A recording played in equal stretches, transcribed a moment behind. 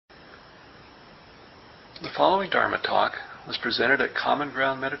The following Dharma talk was presented at Common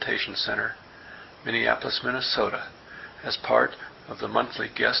Ground Meditation Center, Minneapolis, Minnesota, as part of the monthly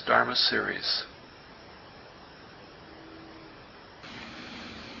Guest Dharma series.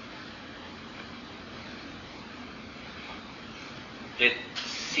 It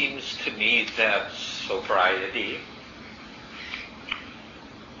seems to me that sobriety,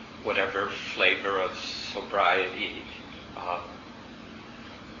 whatever flavor of sobriety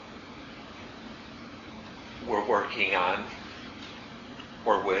we're working on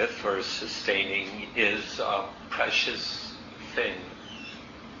or with or sustaining, is a precious thing.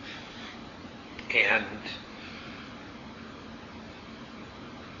 And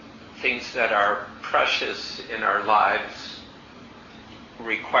things that are precious in our lives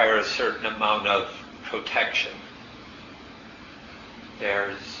require a certain amount of protection.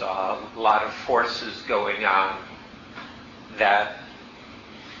 There's a lot of forces going on that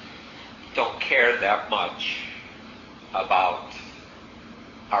don't care that much about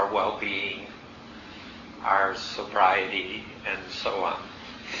our well-being, our sobriety, and so on.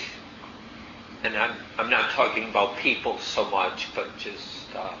 And I'm not talking about people so much, but just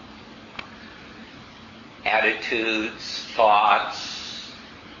attitudes, thoughts,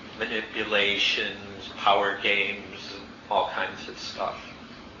 manipulations, power games, and all kinds of stuff.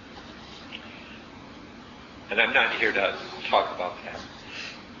 And I'm not here to talk about that.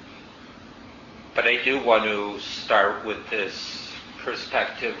 But I do want to start with this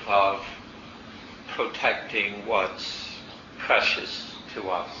perspective of protecting what's precious to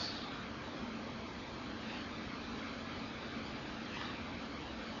us.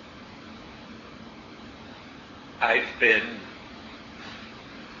 I've been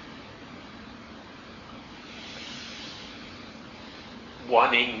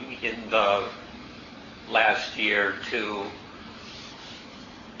wanting in the last year to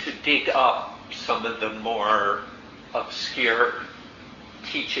dig up some of the more obscure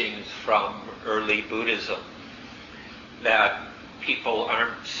teachings from early Buddhism that people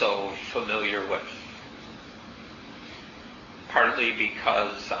aren't so familiar with. Partly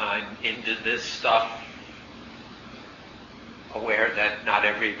because I'm into this stuff, aware that not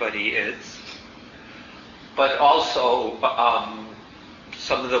everybody is, but also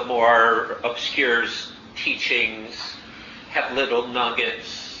some of the more obscure teachings have little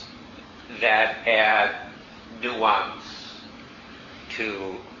nuggets that add nuance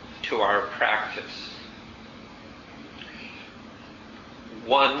to our practice.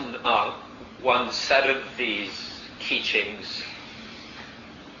 One set of these teachings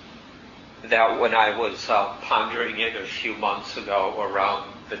that when I was pondering it a few months ago,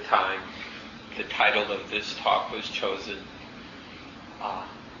 around the time the title of this talk was chosen,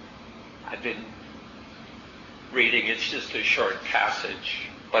 I've been reading, it's just a short passage,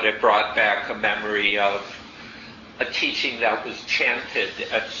 but it brought back a memory of a teaching that was chanted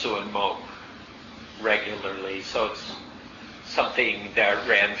at Suanmokkh regularly. So it's something that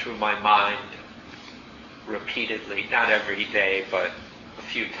ran through my mind repeatedly, not every day, but a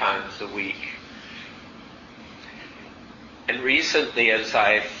few times a week. And recently, as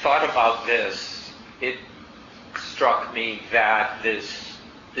I thought about this, it struck me that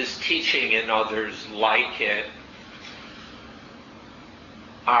this teaching and others like it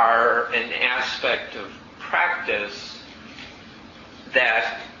are an aspect of practice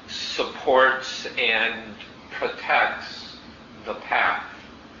that supports and protects the path.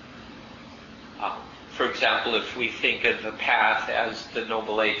 For example, if we think of the path as the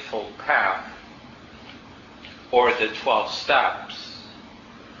Noble Eightfold Path or the 12 steps,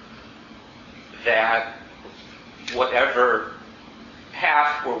 that whatever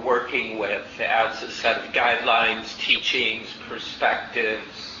path we're working with as a set of guidelines, teachings,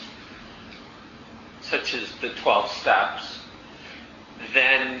 perspectives, such as the 12 steps,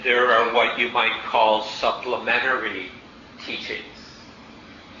 then there are what you might call supplementary teachings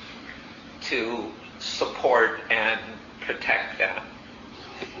to support and protect that.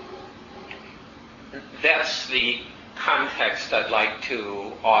 That's the context I'd like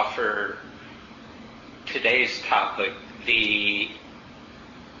to offer today's topic, the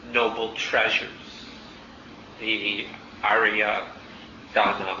Noble Treasures, the Arya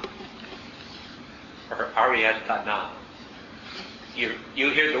Dana, or Arya Dana. You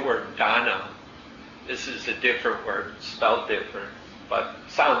hear the word Dana. This is a different word, spelled different, but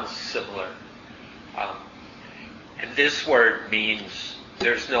sounds similar. And this word means,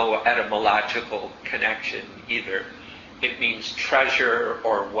 there's no etymological connection either. It means treasure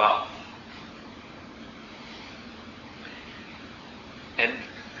or wealth. And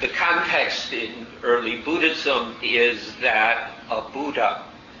the context in early Buddhism is that a Buddha,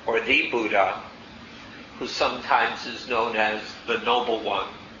 or the Buddha, who sometimes is known as the Noble One,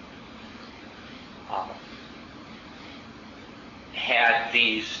 had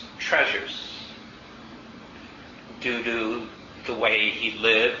these treasures due to the way he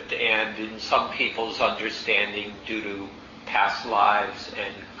lived, and in some people's understanding, due to past lives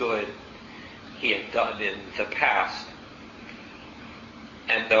and good he had done in the past.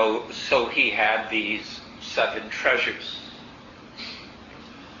 And so he had these 7 treasures,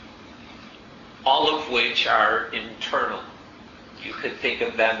 all of which are internal. You could think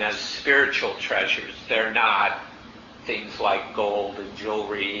of them as spiritual treasures. They're not things like gold and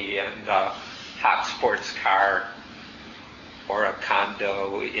jewelry and a hot sports car or a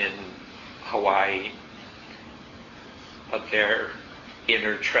condo in Hawaii, but they're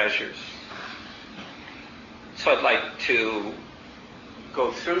inner treasures. So I'd like to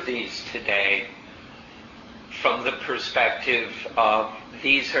go through these today from the perspective of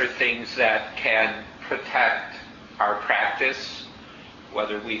these are things that can protect our practice,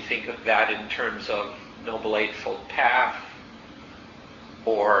 whether we think of that in terms of Noble Eightfold Path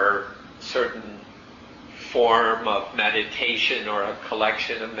or certain form of meditation or a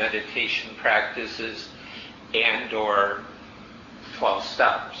collection of meditation practices and or 12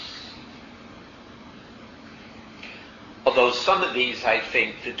 steps. Although some of these, I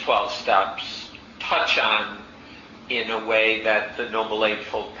think, the 12 steps touch on in a way that the Noble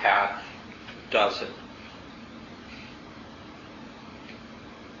Eightfold Path doesn't.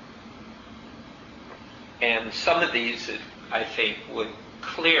 And some of these, I think, would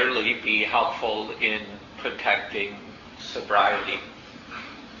clearly be helpful in protecting sobriety.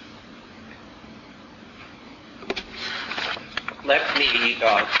 Let me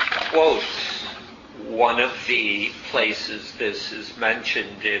quote one of the places this is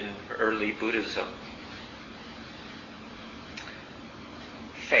mentioned in early Buddhism.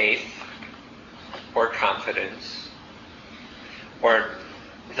 Faith, or confidence, or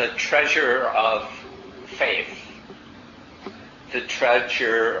the treasure of faith, the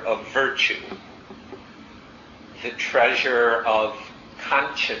treasure of virtue, the treasure of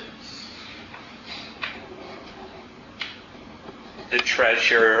conscience, the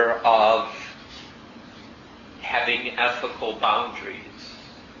treasure of having ethical boundaries,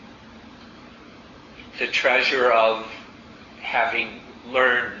 the treasure of having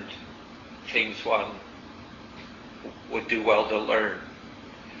learned things one would do well to learn,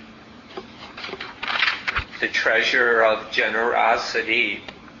 the treasure of generosity,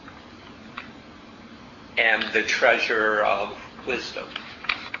 and the treasure of wisdom.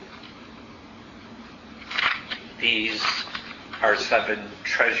 These are 7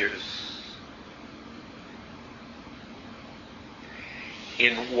 treasures.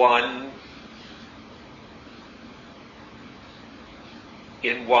 In one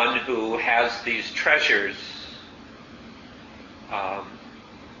who has these treasures,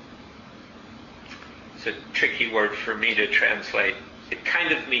 it's a tricky word for me to translate. It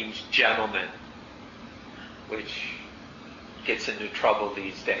kind of means gentleman, which gets into trouble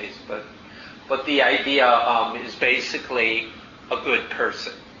these days. But the idea is basically a good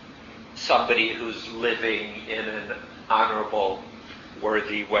person, somebody who's living in an honorable,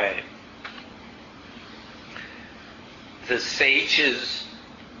 worthy way. The sages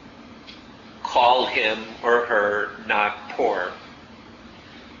call him or her not poor.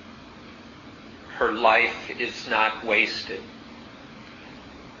 Her life is not wasted.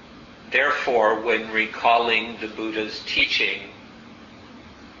 Therefore, when recalling the Buddha's teaching,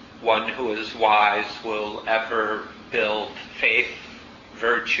 one who is wise will ever build faith,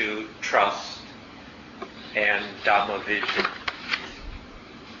 virtue, trust, and Dhamma vision.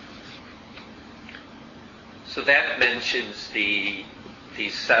 So that mentions these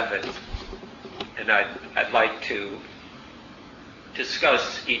 7, and I'd like to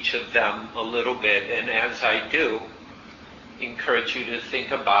discuss each of them a little bit, and as I do, encourage you to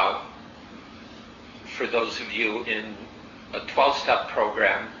think about, for those of you in a 12-step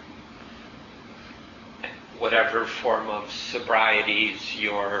program, whatever form of sobriety is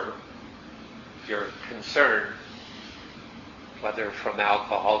your concern, whether from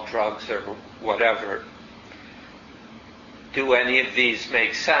alcohol, drugs, or whatever, do any of these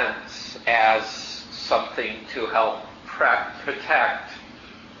make sense as something to help protect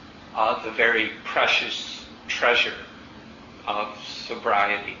the very precious treasure of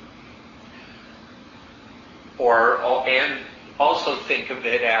sobriety? And also think of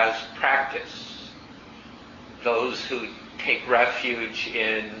it as practice. Those who take refuge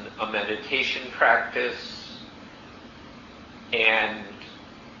in a meditation practice and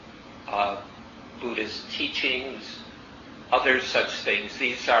Buddhist teachings, other such things,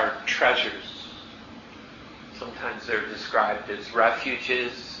 these are treasures. Sometimes they're described as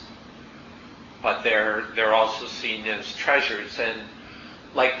refuges, but they're also seen as treasures. And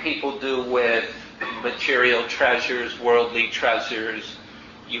like people do with material treasures, worldly treasures,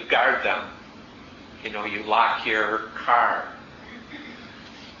 you guard them. You lock your car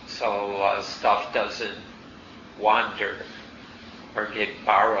so stuff doesn't wander or get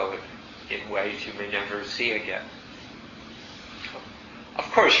borrowed in ways you may never see again. Of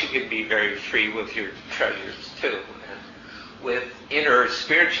course, you can be very free with your treasures too. And with inner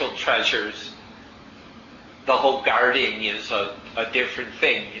spiritual treasures, the whole guarding is a different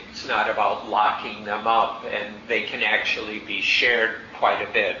thing. It's not about locking them up, and they can actually be shared quite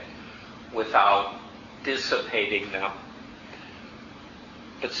a bit without dissipating them.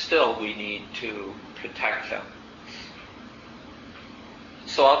 But still, we need to protect them.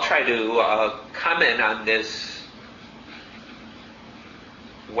 So I'll try to comment on this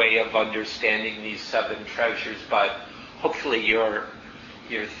way of understanding these 7 treasures, but hopefully you're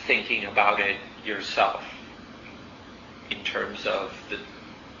thinking about it yourself in terms of the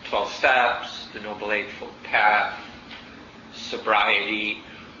 12 steps, the Noble Eightfold Path, sobriety,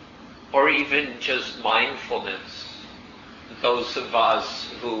 or even just mindfulness. Those of us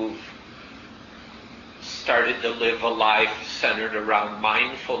who've started to live a life centered around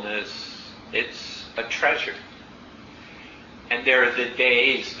mindfulness, it's a treasure. And there are the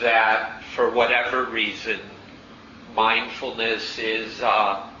days that, for whatever reason, mindfulness is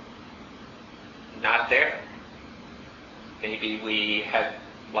not there. Maybe we had,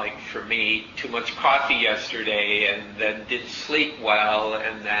 like for me, too much coffee yesterday and then didn't sleep well,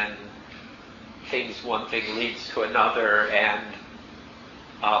 and then one thing leads to another, and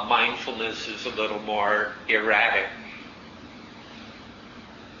mindfulness is a little more erratic.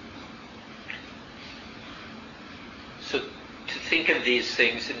 So to think of these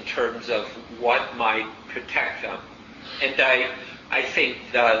things in terms of what might protect them. And I think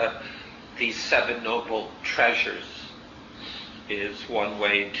these 7 noble treasures is one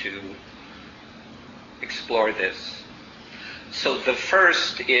way to explore this. So the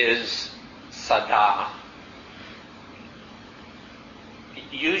first is Sada.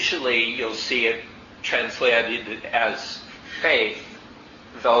 Usually you'll see it translated as faith,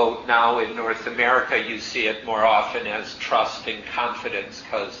 though now in North America you see it more often as trust and confidence,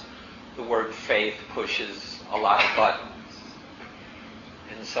 because the word faith pushes a lot of buttons.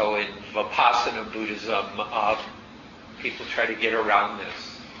 And so in Vipassana Buddhism, people try to get around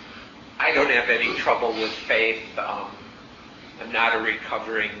this. I don't have any trouble with faith. I'm not a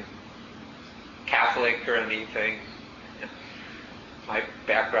recovering Catholic or anything. My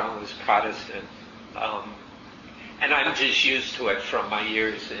background was Protestant. And I'm just used to it from my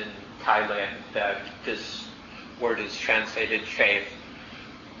years in Thailand that this word is translated faith.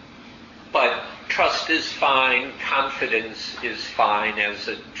 But trust is fine, confidence is fine as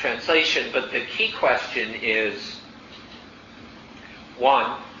a translation, but the key question is,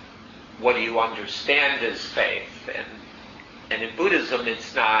 1, what do you understand as faith? And in Buddhism,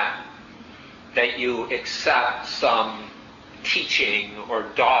 it's not that you accept some teaching or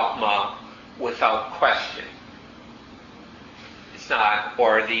dogma without question. It's not,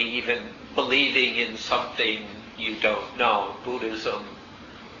 or the even believing in something you don't know. The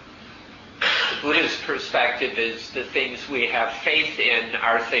Buddhist perspective is the things we have faith in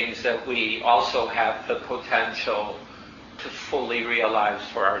are things that we also have the potential to fully realize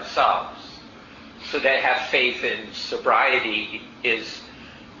for ourselves. So that have faith in sobriety is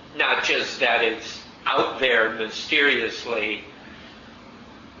not just that it's out there mysteriously,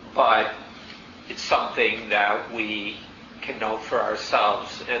 but it's something that we can know for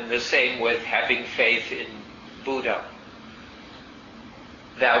ourselves. And the same with having faith in Buddha.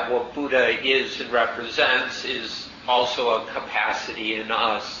 That what Buddha is and represents is also a capacity in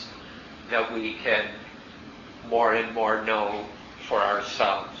us that we can more and more know for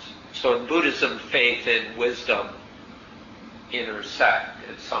ourselves. So in Buddhism, faith and wisdom intersect.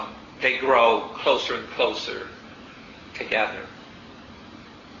 They grow closer and closer together.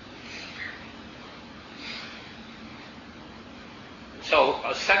 So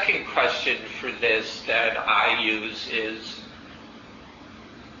a second question for this that I use is,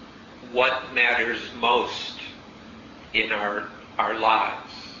 what matters most in our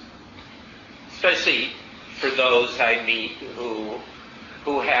lives? Especially for those I meet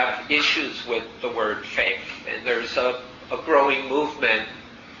who have issues with the word faith. And there's a growing movement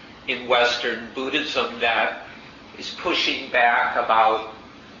in Western Buddhism that is pushing back about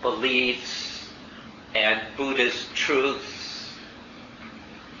beliefs and Buddhist truths.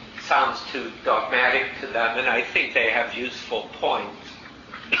 It sounds too dogmatic to them, and I think they have useful points.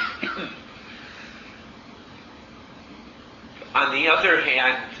 On the other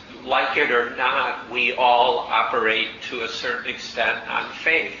hand, like it or not, we all operate to a certain extent on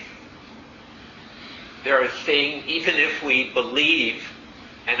faith. There are things, even if we believe,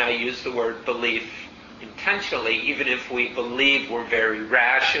 and I use the word belief intentionally, even if we believe we're very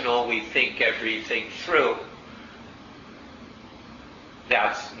rational, we think everything through,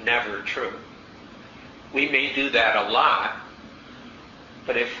 that's never true. We may do that a lot,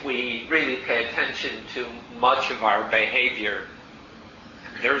 but if we really pay attention to much of our behavior,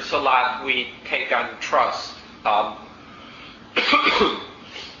 there's a lot we take on trust.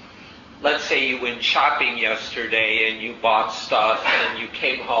 Let's say you went shopping yesterday and you bought stuff and you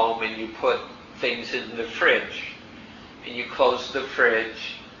came home and you put things in the fridge and you closed the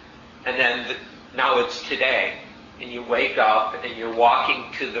fridge, and then now it's today and you wake up and you're walking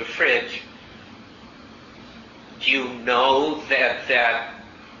to the fridge. Do you know that that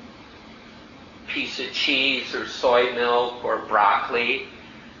piece of cheese or soy milk or broccoli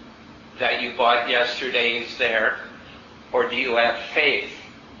that you bought yesterday is there? Or do you have faith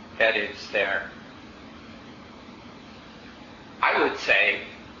that it's there? I would say,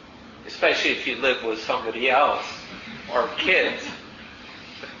 especially if you live with somebody else, or kids,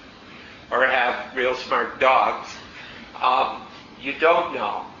 or have real smart dogs, you don't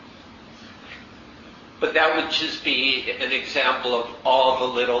know. But that would just be an example of all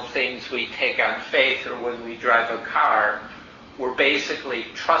the little things we take on faith, or when we drive a car, we're basically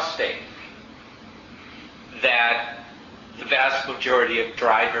trusting that the vast majority of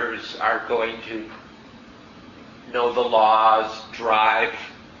drivers are going to know the laws, drive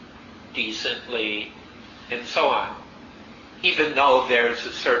decently, and so on, even though there's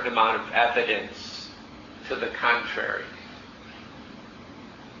a certain amount of evidence to the contrary.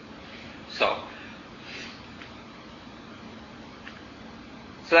 So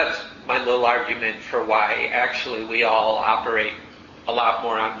that's my little argument for why actually we all operate a lot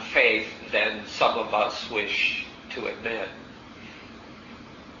more on faith than some of us wish to admit.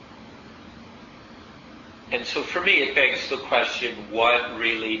 And so for me it begs the question, what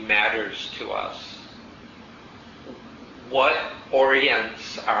really matters to us? What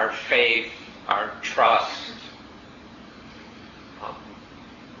orients our faith, our trust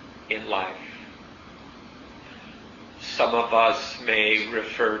in life? Some of us may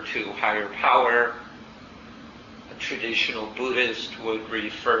refer to higher power. A traditional Buddhist would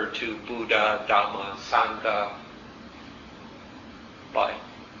refer to Buddha, Dhamma, Sangha. But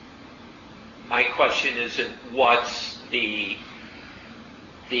my question isn't what's the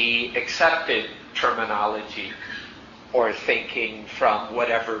accepted terminology or thinking from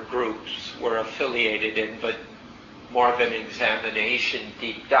whatever groups we're affiliated in, but more of an examination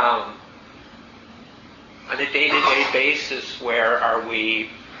deep down. On a day-to-day basis, where are we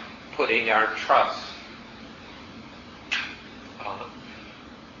putting our trust?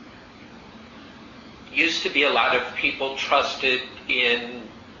 Used to be a lot of people trusted in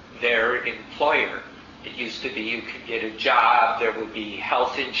their employer. It used to be you could get a job, there would be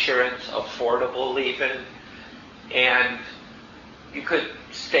health insurance, affordable even, and you could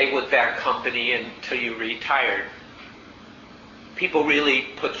stay with that company until you retired. People really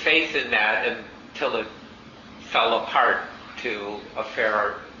put faith in that until it fell apart to a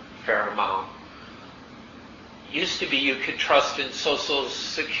fair amount. Used to be you could trust in Social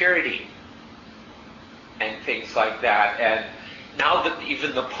Security and things like that, and now that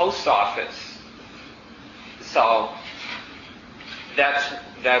even the post office. So that's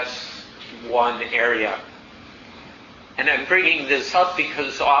one area. And I'm bringing this up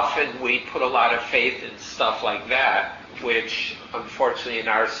because often we put a lot of faith in stuff like that, which unfortunately in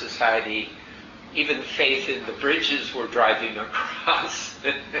our society, even faith in the bridges we're driving across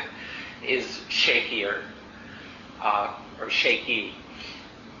is shakier or shaky.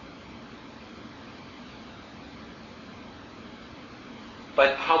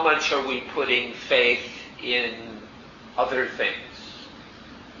 But how much are we putting faith in other things,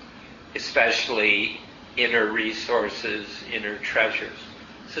 especially inner resources, inner treasures?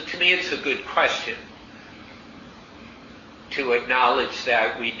 So to me it's a good question to acknowledge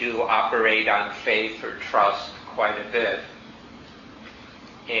that we do operate on faith or trust quite a bit,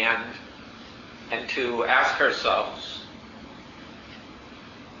 and to ask ourselves,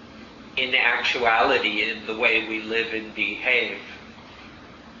 in actuality, in the way we live and behave,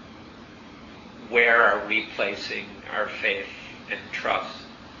 where are we placing our faith and trust?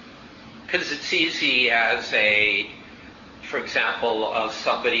 Because it's easy as for example,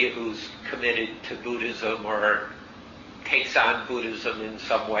 somebody who's committed to Buddhism or takes on Buddhism in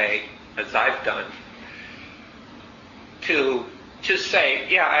some way, as I've done, to just say,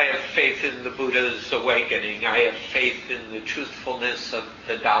 yeah, I have faith in the Buddha's awakening. I have faith in the truthfulness of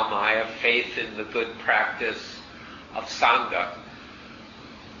the Dharma. I have faith in the good practice of Sangha.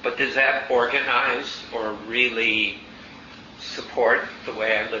 But does that organize or really support the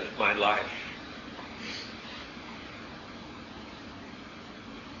way I live my life?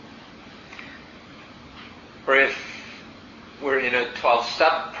 Or if we're in a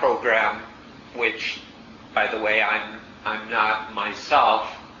 12-step program, which, by the way, I'm not myself,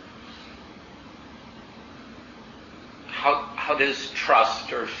 how does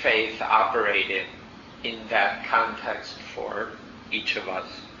trust or faith operate in that context for each of us?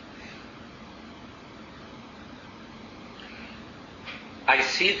 I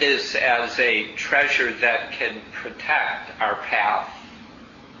see this as a treasure that can protect our path,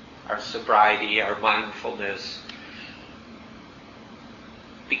 our sobriety, our mindfulness,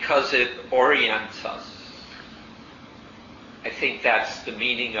 because it orients us. I think that's the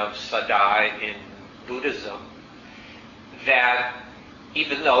meaning of sadai in Buddhism, that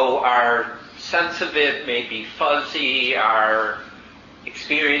even though our sense of it may be fuzzy, our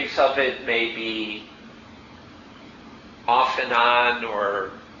experience of it may be off and on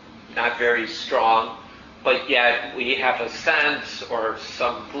or not very strong, but yet we have a sense or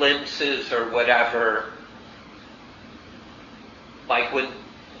some glimpses or whatever, like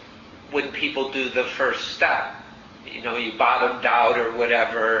when people do the first step, you bottomed out or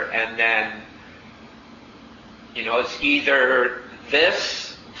whatever, and then, it's either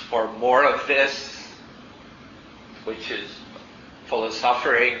this or more of this, which is full of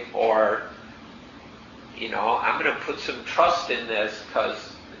suffering, or, I'm going to put some trust in this because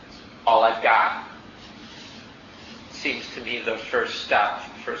it's all I've got. Seems to me the first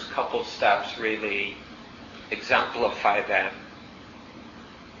couple steps really exemplify that.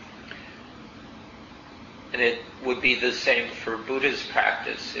 And it would be the same for Buddha's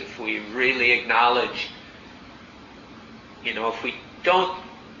practice. If we really acknowledge, if we don't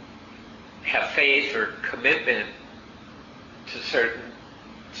have faith or commitment to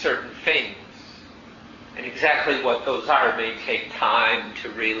certain things, and exactly what those are may take time to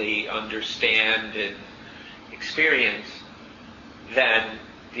really understand and experience, then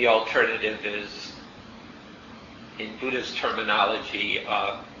the alternative is, in Buddhist terminology,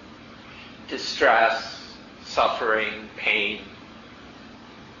 distress, suffering, pain.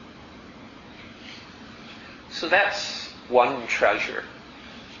 So that's one treasure.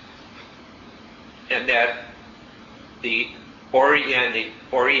 And that the orienting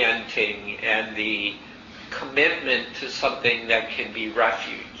and the commitment to something that can be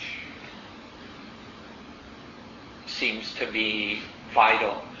refuge seems to be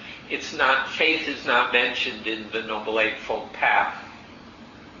vital. Faith is not mentioned in the Noble Eightfold Path.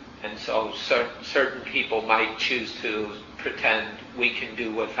 And so certain people might choose to pretend we can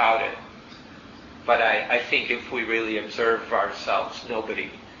do without it. But I think if we really observe ourselves, nobody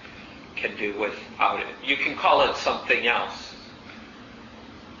can do without it. You can call it something else.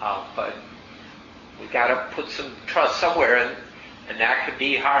 But we got to put some trust somewhere, and that could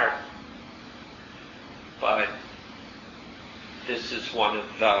be hard. But this is one of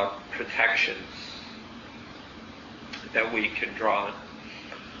the protections that we can draw on.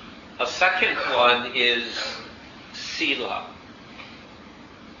 A second one is sila,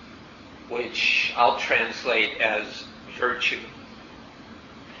 which I'll translate as virtue.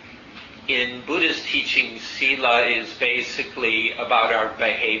 In Buddhist teaching, sila is basically about our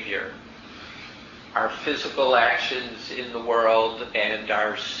behavior, our physical actions in the world, and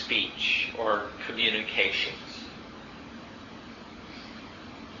our speech or communications.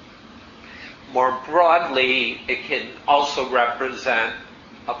 More broadly, it can also represent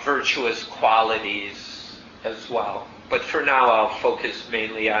virtuous qualities as well. But for now, I'll focus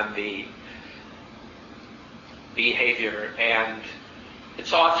mainly on the behavior. And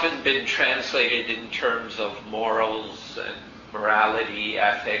it's often been translated in terms of morals and morality,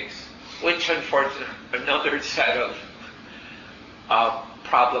 ethics, which unfortunately another set of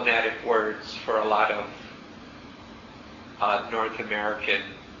problematic words for a lot of North American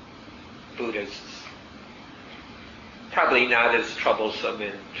Buddhists. Probably not as troublesome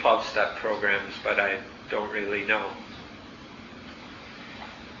in 12-step programs, but I don't really know.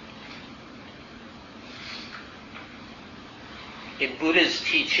 In Buddha's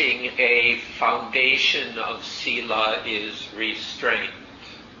teaching, a foundation of sila is restraint.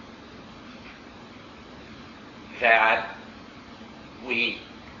 That we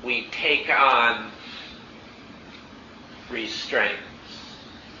take on restraints.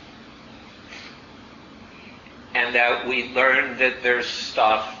 And that we learn that there's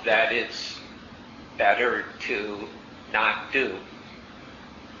stuff that it's better to not do.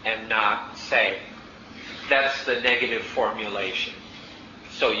 and not say. That's the negative formulation.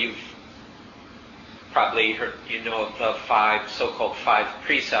 So you've probably heard, of the so-called five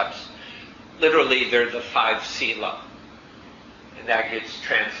precepts. Literally, they're the five sila. And that gets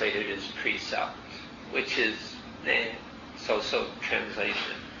translated as precept, which is so-so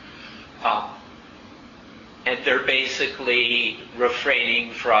translation. And they're basically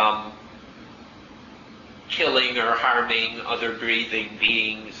refraining from killing or harming other breathing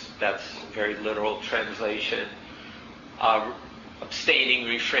beings. That's a very literal translation. Abstaining,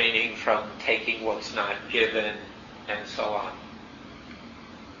 refraining from taking what's not given, and so on.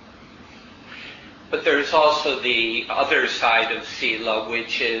 But there's also the other side of sila,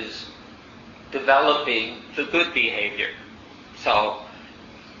 which is developing the good behavior. So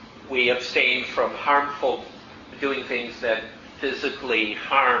we abstain from doing things that physically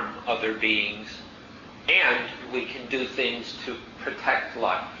harm other beings, and we can do things to protect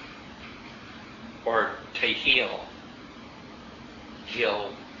life or to heal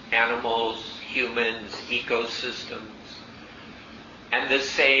animals, humans, ecosystems. And the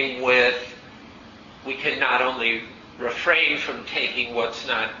same with, we can not only refrain from taking what's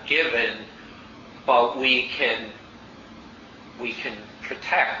not given, but we can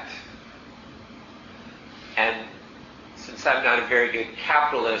protect. And since I'm not a very good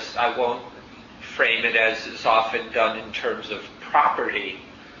capitalist, I won't frame it as is often done in terms of property,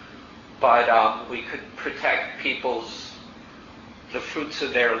 but we could protect the fruits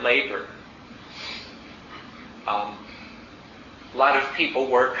of their labor. A lot of people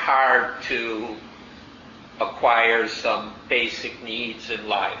work hard to acquire some basic needs in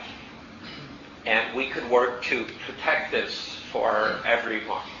life, and we could work to protect this for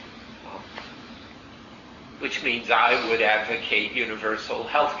everyone, which means I would advocate universal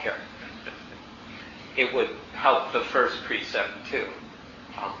health care. It would help the first precept too.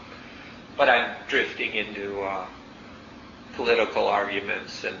 But I'm drifting into political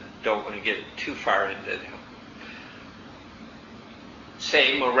arguments and don't want to get too far into them.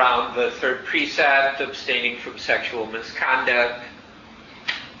 Same around the third precept, abstaining from sexual misconduct,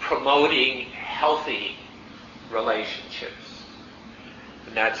 promoting healthy relationships.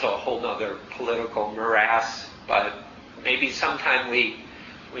 And that's a whole other political morass, but maybe sometime we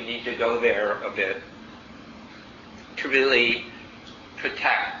need to go there a bit to really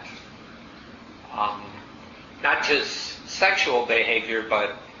protect not just sexual behavior,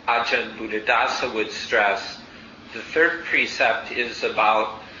 but Ajahn Buddhadasa would stress the third precept is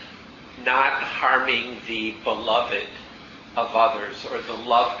about not harming the beloved of others or the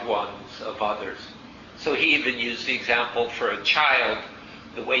loved ones of others. So he even used the example for a child,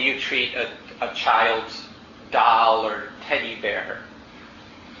 the way you treat a child's doll or teddy bear,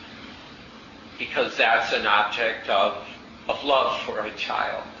 because that's an object of love for a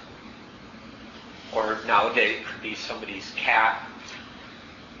child. Or nowadays it could be somebody's cat.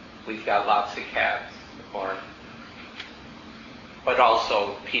 We've got lots of cats. But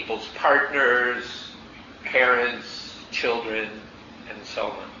also people's partners, parents, children, and so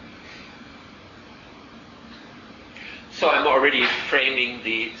on. So I'm already framing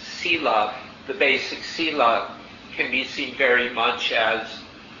the sila. The basic sila can be seen very much as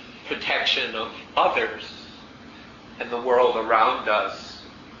protection of others and the world around us.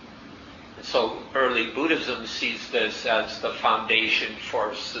 So early Buddhism sees this as the foundation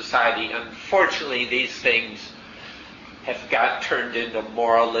for society. Unfortunately, these things have got turned into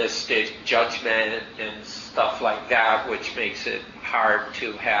moralistic judgment and stuff like that, which makes it hard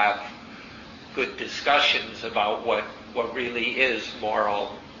to have good discussions about what really is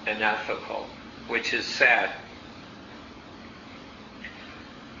moral and ethical, which is sad.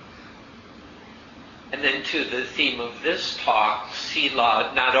 And then to the theme of this talk,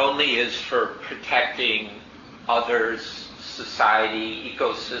 sila not only is for protecting others, society,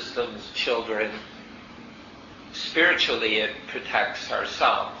 ecosystems, children, spiritually it protects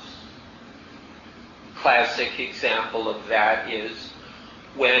ourselves. Classic example of that is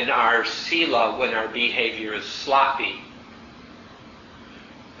when our sila, when our behavior is sloppy,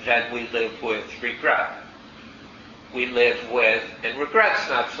 then we live with regret. We live with, and regret's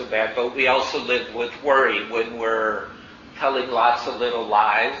not so bad, but we also live with worry. When we're telling lots of little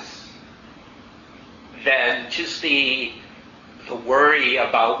lies, then just the worry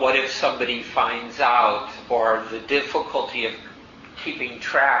about what if somebody finds out, or the difficulty of keeping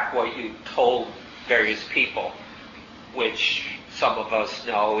track what you told various people, which some of us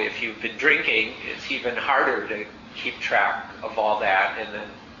know if you've been drinking, it's even harder to keep track of all that, and then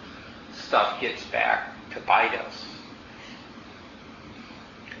stuff gets back to bite us.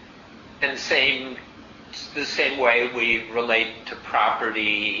 And same It's the same way we relate to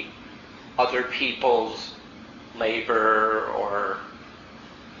property, other people's labor, or,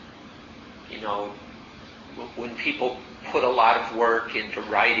 when people put a lot of work into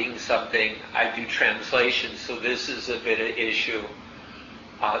writing something. I do translation, so this is a bit of issue.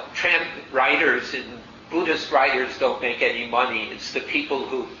 Buddhist writers don't make any money. It's the people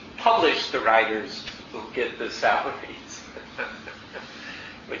who publish the writers who get the salaries,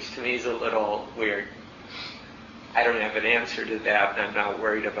 which to me is a little weird. I don't have an answer to that, and I'm not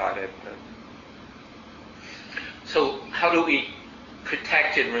worried about it. So how do we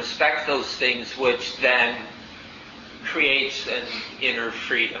protect and respect those things, which then creates an inner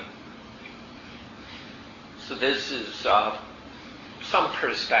freedom? So this is some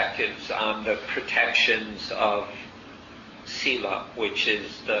perspectives on the protections of sila, which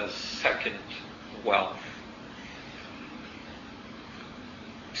is the second wealth.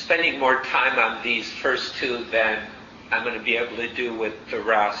 Spending more time on these first two than I'm going to be able to do with the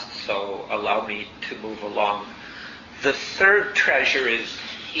rest, so allow me to move along. The third treasure is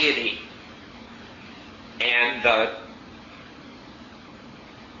hiri, and I'm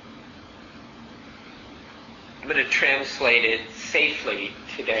going to translate it safely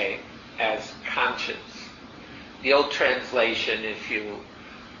today as conscience. The old translation, if you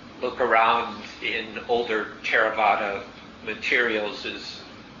look around in older Theravada materials, is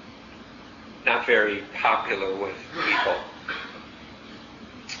not very popular with people.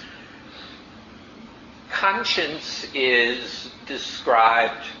 Conscience is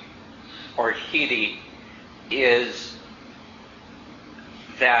described, or hiri, is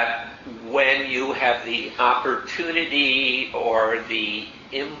that when you have the opportunity or the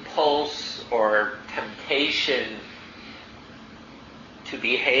impulse or temptation to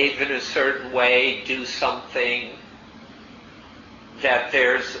behave in a certain way, do something, that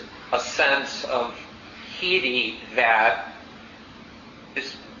there's a sense of hiri that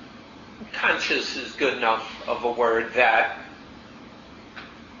is, conscious is good enough of a word, that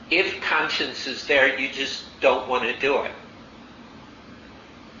if conscience is there, you just don't want to do it.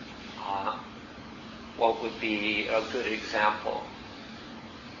 What would be a good example?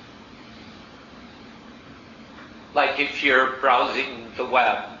 Like if you're browsing the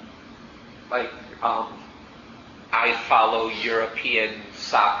web, like I follow European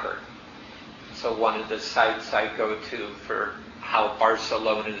soccer. So one of the sites I go to for how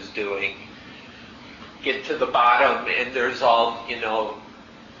Barcelona is doing, get to the bottom and there's all,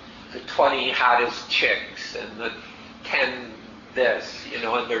 the 20 hottest chicks and the 10 this, and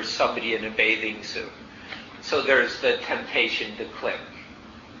there's somebody in a bathing suit. So there's the temptation to click.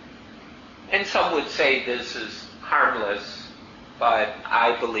 And some would say this is harmless, but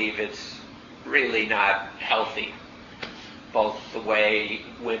I believe it's really not healthy. Both the way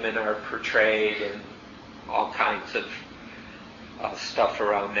women are portrayed and all kinds of stuff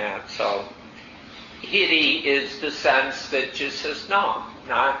around that. So hiri is the sense that just says, no,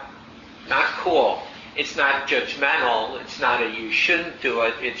 not cool. It's not judgmental. It's not a you shouldn't do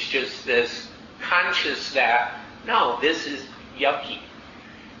it. It's just this conscious that, no, this is yucky.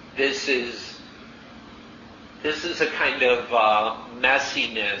 This is a kind of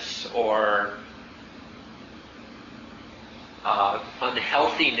messiness or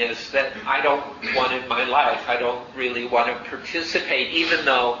unhealthiness that I don't want in my life. I don't really want to participate, even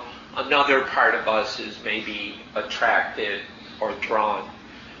though another part of us is maybe attracted or drawn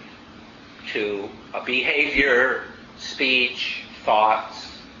to a behavior, speech, thoughts.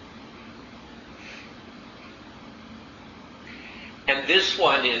 And this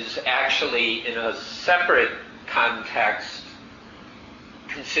one is actually, in a separate context,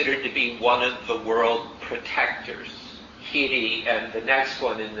 considered to be one of the world protectors. Hiri and the next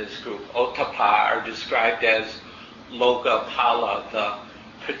one in this group, Ottappa, are described as Lokapala, the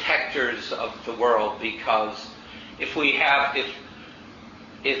protectors of the world, because if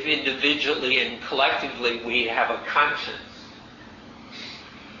individually and collectively we have a conscience,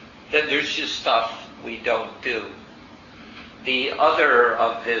 then there's just stuff we don't do. The other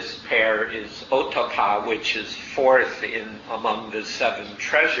of this pair is Ottappa, which is fourth among the 7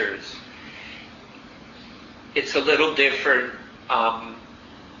 treasures. It's a little different.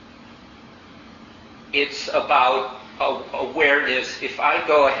 It's about awareness. If I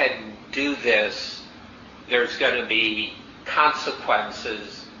go ahead and do this, there's going to be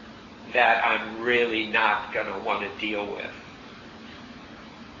consequences that I'm really not going to want to deal with.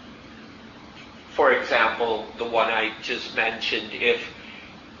 For example, the one I just mentioned,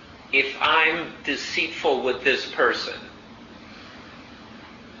 if I'm deceitful with this person,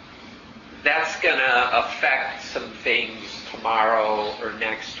 that's going to affect some things tomorrow or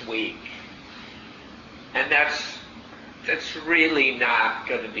next week. And that's really not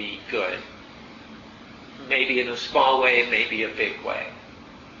going to be good. Maybe in a small way, maybe a big way.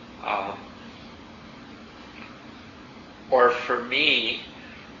 Or for me,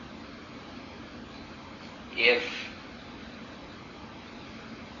 if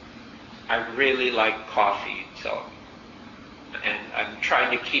I really like coffee, and I'm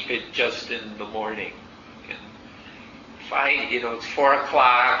trying to keep it just in the morning. And if it's 4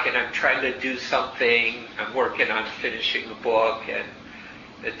 o'clock and I'm trying to do something, I'm working on finishing a book, and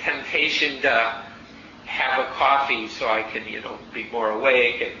the temptation to have a coffee so I can, be more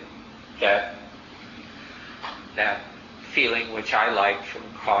awake, and that feeling which I like from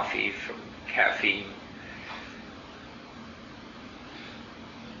coffee, from caffeine.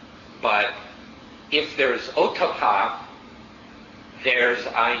 But if there's otapa,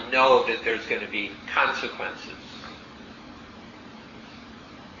 I know that there's going to be consequences.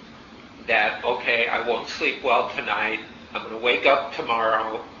 That, okay, I won't sleep well tonight, I'm going to wake up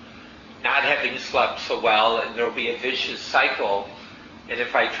tomorrow not having slept so well, and there'll be a vicious cycle. And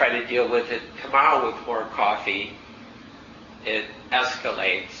if I try to deal with it tomorrow with more coffee, it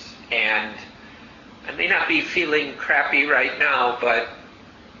escalates. And I may not be feeling crappy right now, but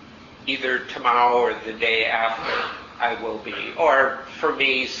either tomorrow or the day after, I will be. Or for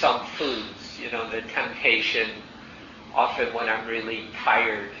me, some foods, the temptation, often when I'm really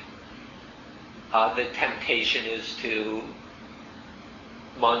tired, the temptation is to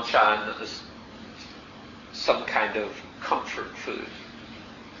munch on some kind of comfort food.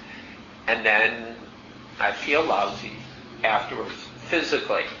 And then I feel lousy afterwards,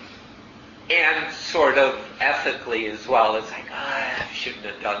 physically. And sort of ethically as well. It's like, I shouldn't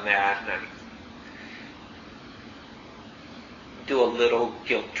have done that. And I do a little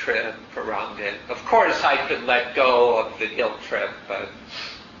guilt trip around it. Of course, I could let go of the guilt trip,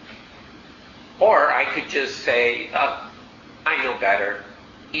 or I could just say, I know better.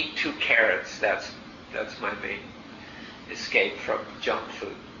 Eat 2 carrots. That's my main escape from junk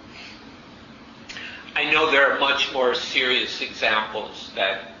food. I know there are much more serious examples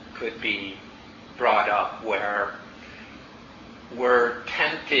that could be brought up where we're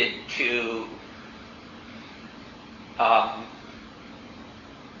tempted to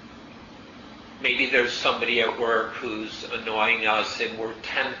maybe there's somebody at work who's annoying us, and we're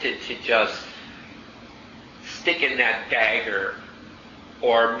tempted to just stick in that dagger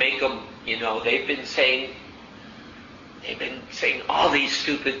or make them, they've been saying all these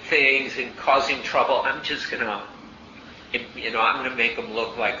stupid things and causing trouble. I'm just going to, I'm going to make them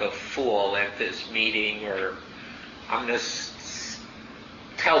look like a fool at this meeting, or I'm going to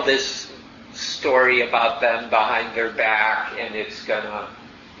tell this story about them behind their back, and it's going to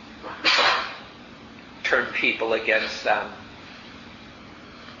turn people against them.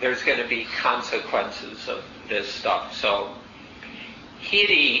 There's going to be consequences of this stuff. So,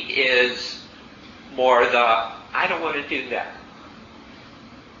 hiri is more I don't want to do that.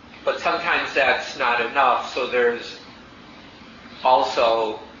 But sometimes that's not enough, so there's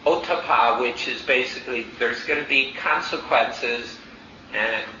also otapa, which is basically there's going to be consequences,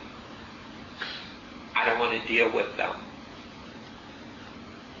 and I don't want to deal with them.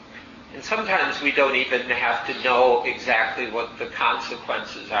 And sometimes we don't even have to know exactly what the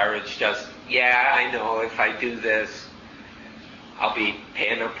consequences are. It's just, I know if I do this, I'll be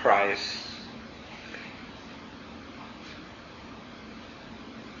paying a price.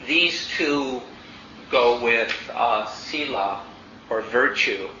 These two go with sila, or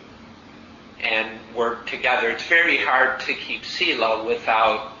virtue, and work together. It's very hard to keep sila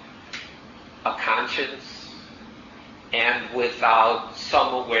without a conscience and without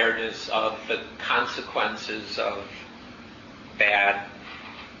some awareness of the consequences of bad,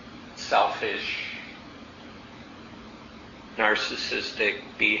 selfish, narcissistic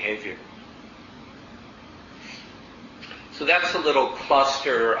behavior. So that's a little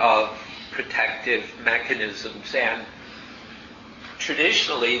cluster of protective mechanisms, and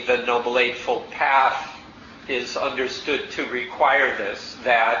traditionally the Noble Eightfold Path is understood to require this,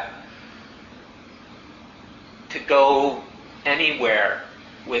 that to go anywhere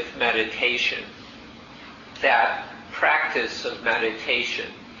with meditation, that practice of meditation,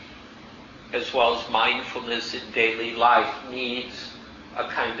 as well as mindfulness in daily life, needs a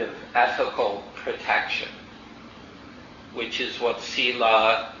kind of ethical protection, which is what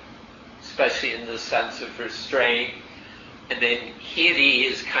sila, especially in the sense of restraint, and then hiri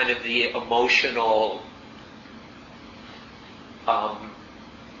is kind of the emotional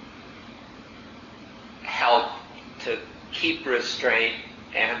help to keep restraint,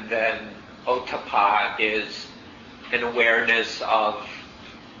 and then otapa is an awareness of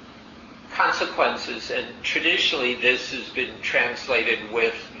consequences, and traditionally this has been translated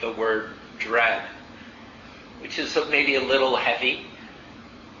with the word dread, which is maybe a little heavy.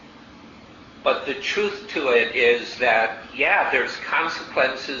 But the truth to it is that, yeah, there's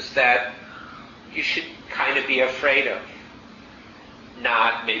consequences that you should kind of be afraid of.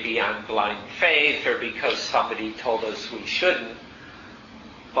 Not maybe on blind faith or because somebody told us we shouldn't,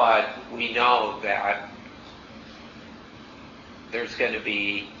 but we know that there's going to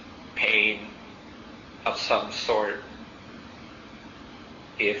be pain of some sort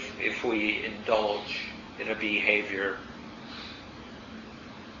if we indulge in a behavior.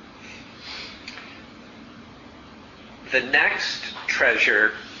 The next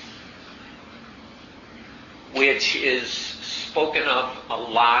treasure, which is spoken of a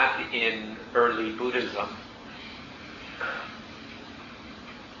lot in early Buddhism,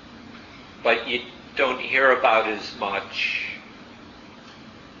 but you don't hear about as much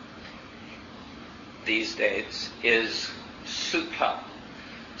these days, is sutta.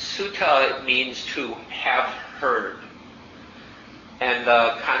 Sutta means to have heard. And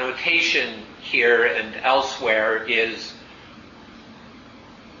the connotation here and elsewhere is,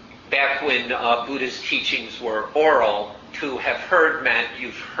 back when Buddhist teachings were oral, to have heard meant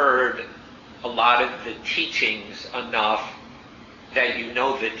you've heard a lot of the teachings enough that you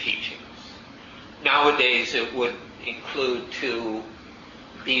know the teachings. Nowadays it would include to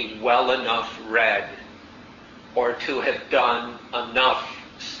be well enough read or to have done enough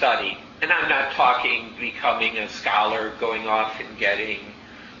study. And I'm not talking becoming a scholar, going off and getting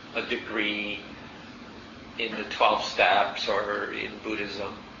a degree in the 12 steps or in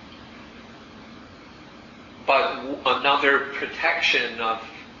Buddhism. But another protection of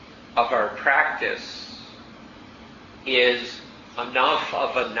our practice is enough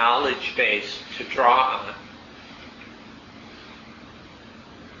of a knowledge base to draw on.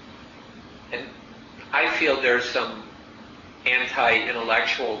 And I feel there's some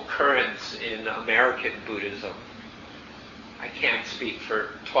anti-intellectual currents in American Buddhism. I can't speak for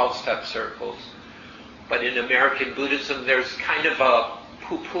 12-step circles, but in American Buddhism there's kind of a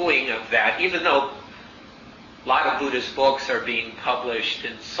poo-pooing of that, even though a lot of Buddhist books are being published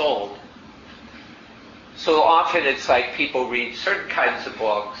and sold. So often it's like people read certain kinds of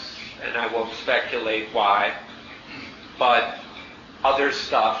books, and I won't speculate why, but other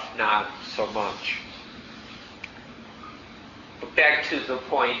stuff not so much. But back to the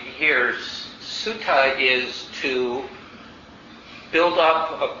point here, sutta is to build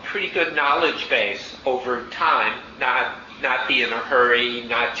up a pretty good knowledge base over time, not be in a hurry,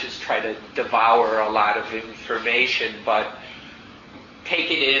 not just try to devour a lot of information, but take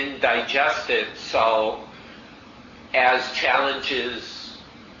it in, digest it, so as challenges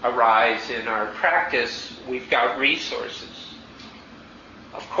arise in our practice, we've got resources.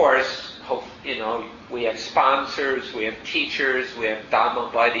 Of course, we have sponsors, we have teachers, we have Dharma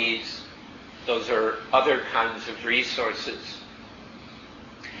buddies. Those are other kinds of resources.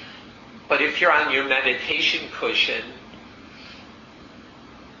 But if you're on your meditation cushion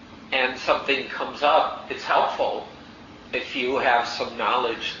and something comes up, it's helpful if you have some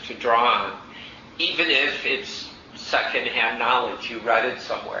knowledge to draw on, even if it's second-hand knowledge, you read it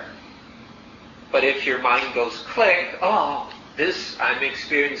somewhere. But if your mind goes click, I'm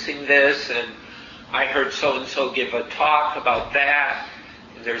experiencing this, and I heard so-and-so give a talk about that,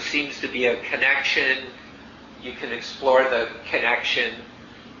 and there seems to be a connection, you can explore the connection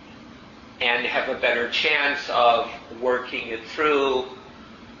and have a better chance of working it through,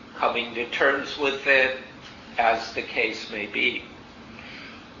 coming to terms with it, as the case may be.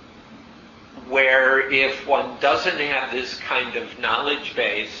 Where if one doesn't have this kind of knowledge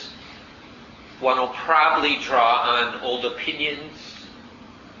base, one will probably draw on old opinions,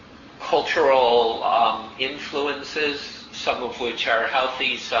 cultural influences, some of which are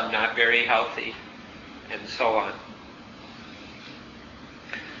healthy, some not very healthy, and so on.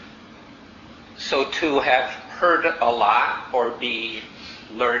 So to have heard a lot or be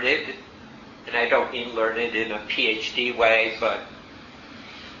learned, and I don't mean learned in a PhD way, but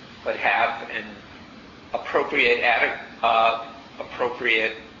have an appropriate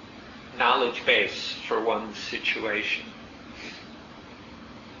knowledge base for one's situation.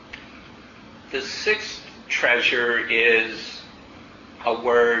 The sixth treasure is a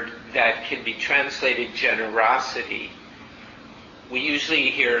word that can be translated generosity. We usually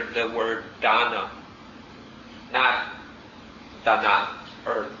hear the word dana, not dana,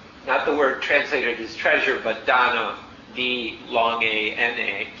 or not the word translated as treasure, but dana,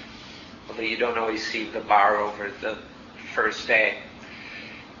 D-long-A-N-A, although you don't always see the bar over the first A.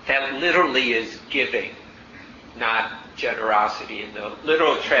 That literally is giving, not generosity. In the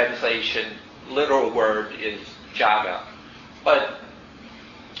literal translation, literal word is jaga. But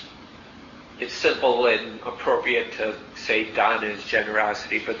it's simple and appropriate to say dana is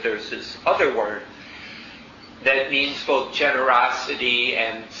generosity, but there's this other word that means both generosity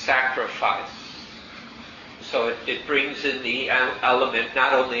and sacrifice. So it brings in the element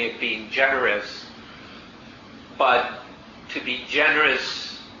not only of being generous, but to be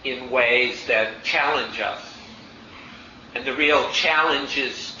generous in ways that challenge us. And the real challenge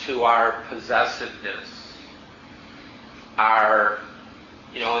is to our possessiveness. And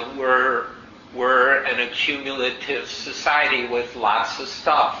we're an accumulative society with lots of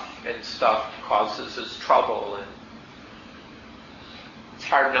stuff, and stuff causes us trouble, and it's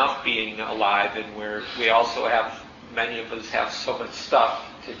hard enough being alive, and we also have, many of us have so much stuff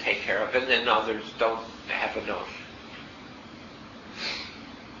to take care of, and then others don't have enough.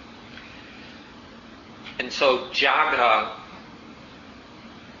 And so jaga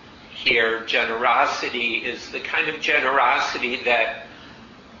here, generosity, is the kind of generosity that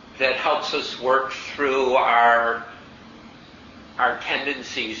helps us work through our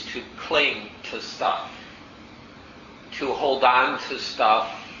tendencies to cling to stuff, to hold on to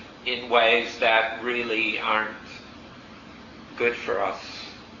stuff in ways that really aren't good for us,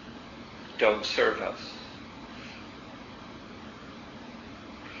 don't serve us.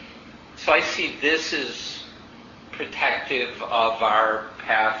 So I see this as protective of our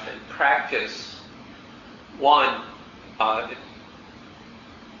path and practice. One,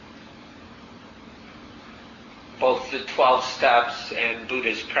 both the 12 steps and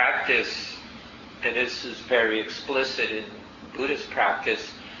Buddhist practice, and this is very explicit in Buddhist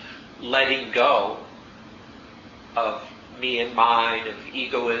practice, letting go of me and mine, of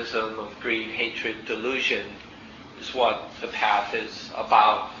egoism, of greed, hatred, delusion, is what the path is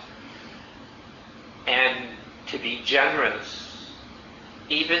about. And to be generous,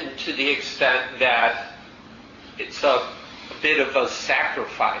 even to the extent that it's a bit of a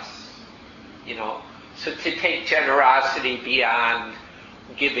sacrifice, So to take generosity beyond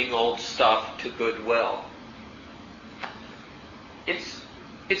giving old stuff to goodwill.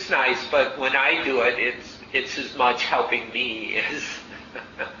 It's nice, but when I do it, it's as much helping me as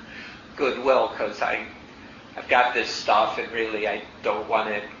goodwill, because I've got this stuff and really I don't want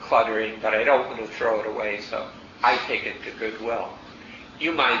it cluttering, but I don't want to throw it away, so I take it to goodwill.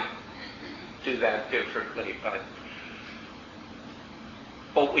 You might do that differently, but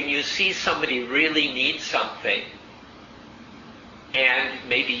when you see somebody really need something, and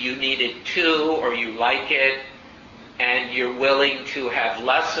maybe you need it too, or you like it, and you're willing to have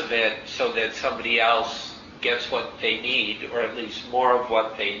less of it so that somebody else gets what they need, or at least more of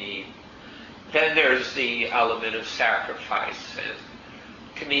what they need, then there's the element of sacrifice. And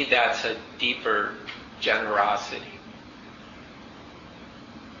to me, that's a deeper generosity.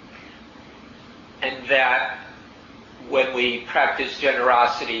 And that when we practice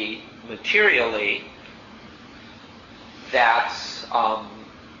generosity materially, that's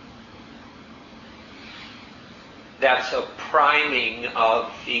a priming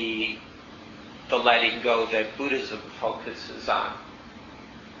of the letting go that Buddhism focuses on.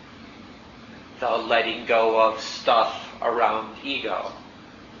 The letting go of stuff around ego,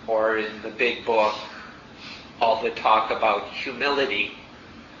 or in the big book, all the talk about humility,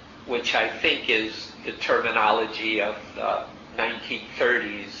 which I think is the terminology of the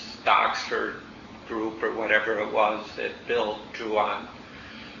 1930s, the Oxford group or whatever it was that Bill drew on,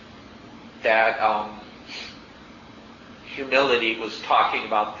 that humility was talking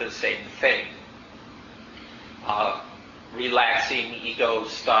about the same thing. Relaxing ego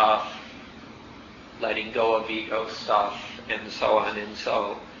stuff, letting go of ego stuff, and so on. And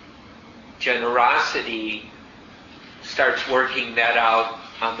so generosity starts working that out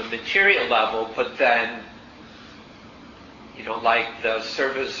on the material level, but then, like the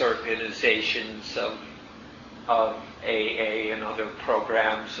service organizations of AA and other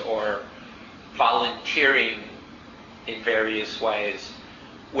programs, or volunteering in various ways,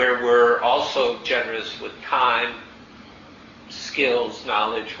 where we're also generous with time, skills,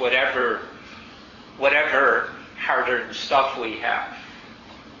 knowledge, whatever hard-earned stuff we have.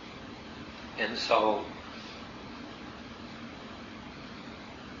 And so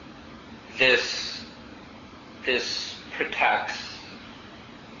this protects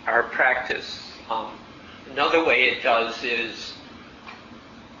our practice. Another way it does is,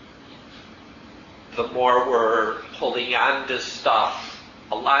 the more we're holding on to stuff,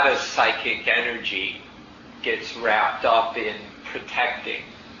 a lot of psychic energy gets wrapped up in protecting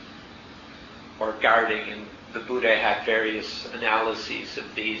or guarding. And the Buddha had various analyses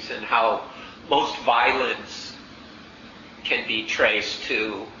of these, and how most violence can be traced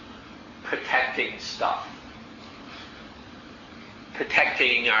to protecting stuff,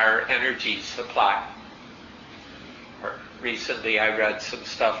 protecting our energy supply. Recently I read some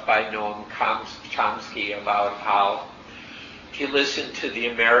stuff by Noam Chomsky about how if you listen to the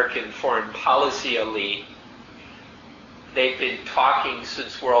American foreign policy elite, they've been talking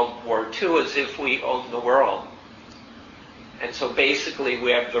since World War II as if we own the world. And so basically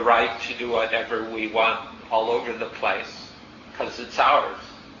we have the right to do whatever we want all over the place because it's ours.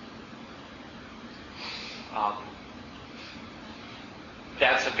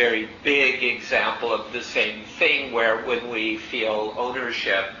 That's a very big example of the same thing, where when we feel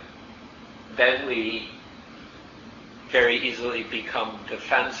ownership, then we very easily become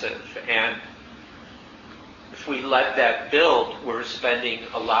defensive. And if we let that build, we're spending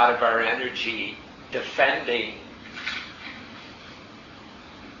a lot of our energy defending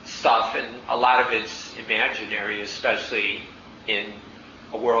stuff, and a lot of it's imaginary, especially in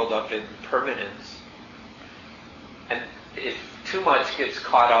a world of impermanence. And if too much gets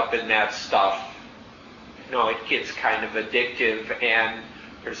caught up in that stuff, it gets kind of addictive, and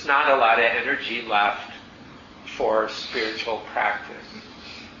there's not a lot of energy left for spiritual practice.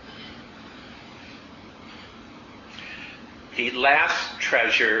 The last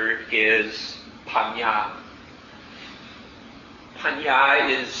treasure is panya. Panya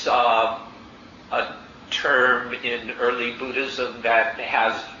is a term in early Buddhism that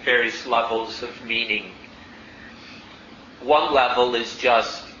has various levels of meaning. One level is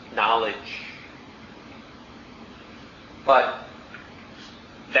just knowledge. But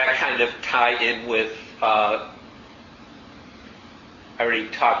that kind of tied in with, I already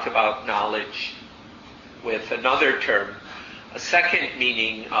talked about knowledge with another term. A second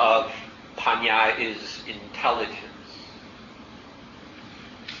meaning of panya is intelligence.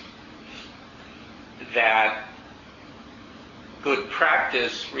 That good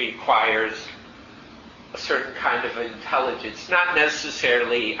practice requires a certain kind of intelligence, not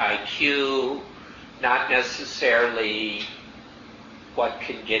necessarily IQ, not necessarily what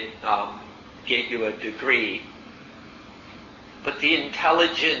can get you a degree, but the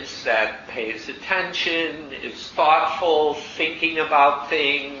intelligence that pays attention, is thoughtful, thinking about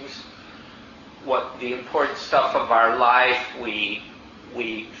things, what the important stuff of our life we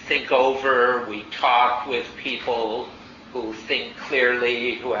think over, we talk with people who think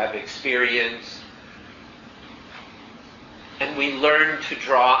clearly, who have experience, and we learn to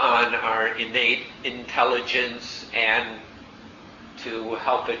draw on our innate intelligence and to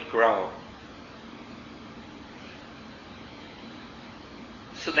help it grow.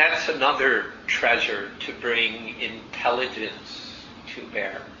 So that's another treasure, to bring intelligence to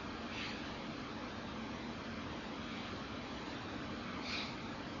bear.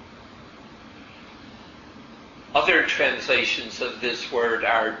 Other translations of this word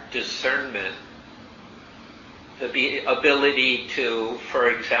are discernment. The ability to, for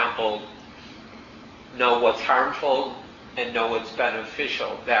example, know what's harmful and know what's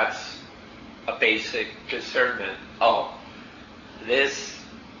beneficial. That's a basic discernment. Oh, this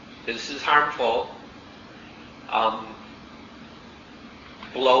is harmful.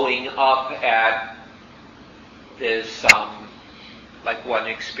 Blowing up at this, like one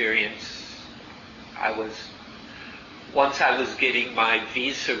experience, I was getting my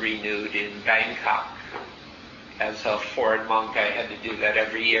visa renewed in Bangkok. As a foreign monk, I had to do that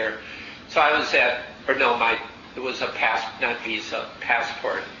every year. So I was it was a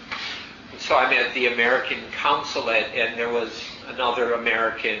passport. And so I'm at the American consulate, and there was another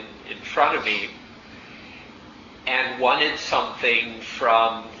American in front of me, and wanted something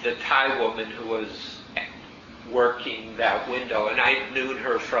from the Thai woman who was working that window. And I knew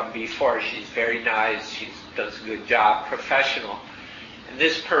her from before. She's very nice. She does a good job, professional. And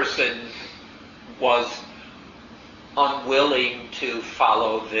this person was unwilling to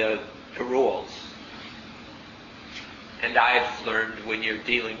follow the rules. And I've learned when you're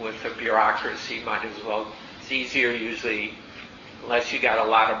dealing with a bureaucracy, might as well, it's easier usually, unless you got a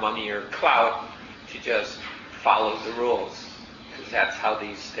lot of money or clout, to just follow the rules, because that's how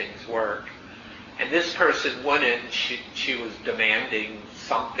these things work. And this person went in, she was demanding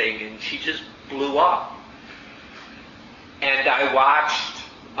something, and she just blew up. And I watched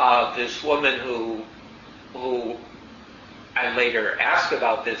this woman who I later asked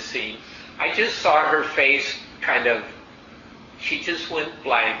about this scene. I just saw her face she just went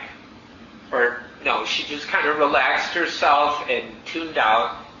blank. Or no, she just kind of relaxed herself and tuned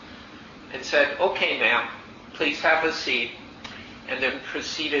out and said, "Okay, ma'am, please have a seat," and then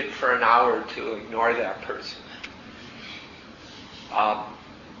proceeded for an hour to ignore that person.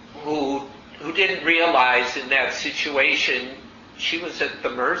 who didn't realize in that situation she was at the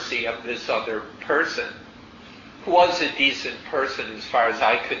mercy of this other person, who was a decent person as far as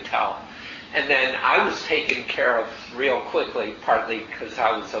I could tell. And then I was taken care of real quickly, partly because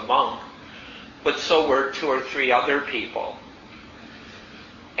I was a monk, but so were 2 or 3 other people.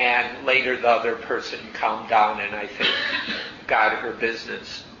 And later the other person calmed down and I think got her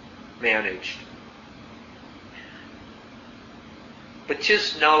business managed. But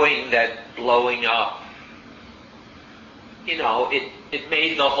just knowing that blowing up, it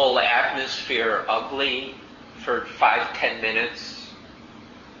made the whole atmosphere ugly for 5-10 minutes.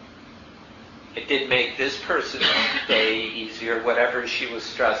 It did make this person's day easier. Whatever she was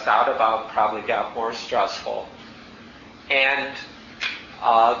stressed out about probably got more stressful. And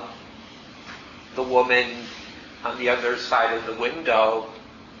the woman on the other side of the window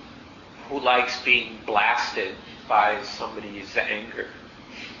who likes being blasted by somebody's anger.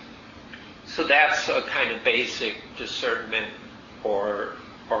 So that's a kind of basic discernment or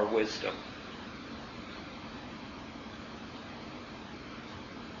wisdom.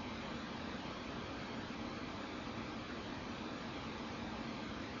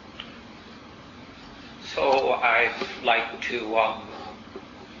 So I'd like to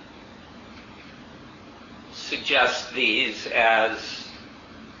suggest these as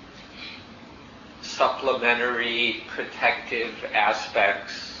supplementary protective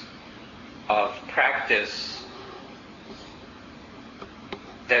aspects of practice.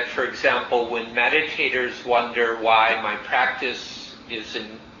 That, for example, when meditators wonder why my practice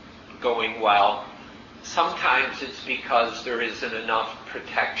isn't going well, sometimes it's because there isn't enough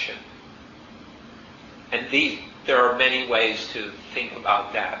protection. And there are many ways to think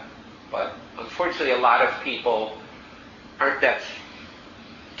about that. But unfortunately, a lot of people aren't that,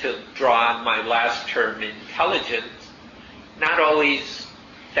 to draw on my last term, intelligent, not always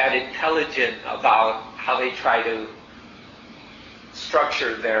that intelligent about how they try to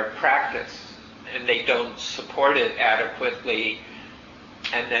structure their practice. And they don't support it adequately.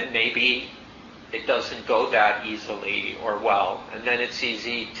 And then maybe it doesn't go that easily or well. And then it's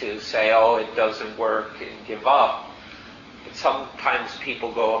easy to say, oh, it doesn't work, and give up. But sometimes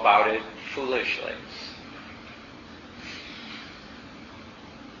people go about it foolishly.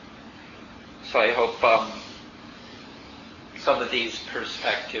 So I hope some of these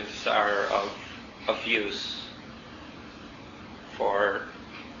perspectives are of use for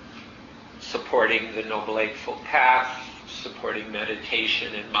supporting the Noble Eightfold Path, supporting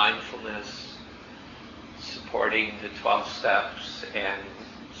meditation and mindfulness, supporting the 12 steps and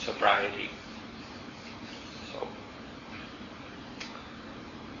sobriety. So,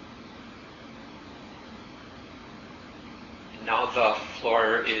 now the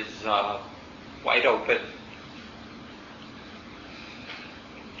floor is wide open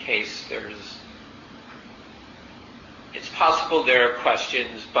in case it's possible there are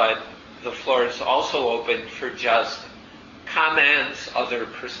questions, but the floor is also open for just comments, other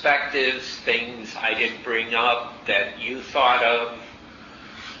perspectives, things I didn't bring up that you thought of,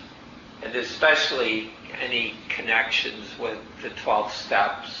 and especially any connections with the 12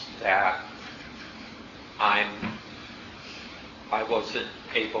 steps that I wasn't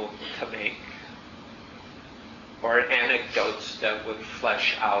able to make, or anecdotes that would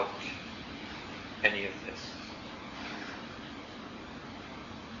flesh out any of this.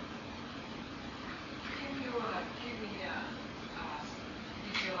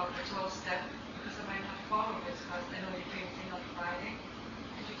 Of the 12 step, because I might not follow this, because I know you're doing thing on Friday.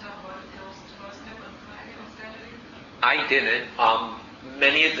 Did you talk about the 12 step on Friday or Saturday? I didn't.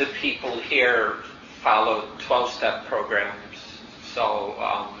 Many of the people here follow 12-step programs, so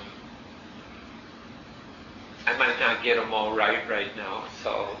I might not get them all right now.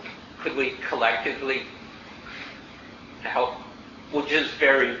 So could we collectively help? Well, just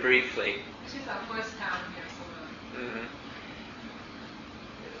very briefly. This is our first time here, so. Mm-hmm.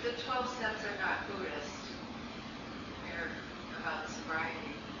 The 12 steps are not Buddhist. They're about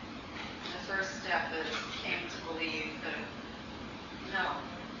sobriety. And the first step is came to believe that,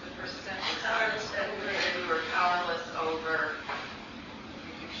 the first step is that we were powerless over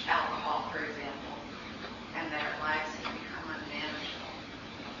alcohol, for example, and that our lives had become unmanageable.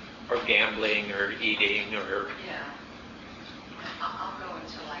 Or gambling, or eating, or... Yeah. I'll go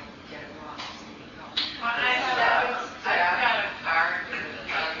until I get it wrong. Well, I've got a card.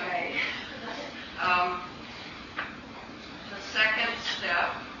 Okay. The second step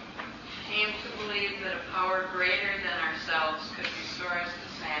came to believe that a power greater than ourselves could restore us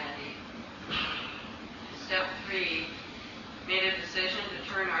to sanity. Step 3, made a decision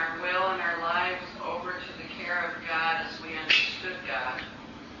to turn our will and our lives over to the care of God as we understood God.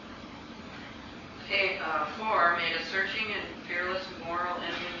 searching and fearless moral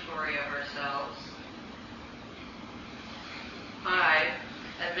inventory of ourselves. 5,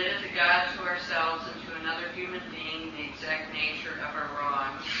 admitted to God, to ourselves, and to another human being the exact nature of our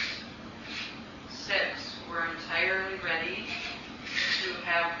wrongs. 6, we're entirely ready to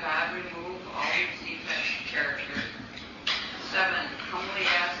have God remove all these defects of character. 7, humbly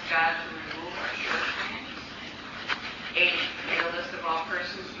ask God to remove our shortcomings. 8, made a list of all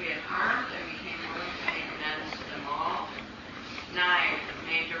persons we had harmed and became willing to make amends to them all. 9,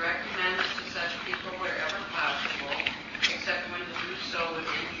 made direct amends to such people wherever possible, except when to do so would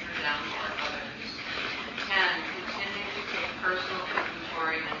injure them or others. 10, continued to take personal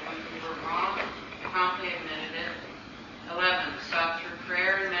inventory, and when we were wrong, promptly admitted it. 11, sought through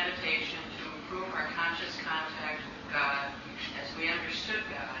prayer and meditation to improve our conscious contact with God as we understood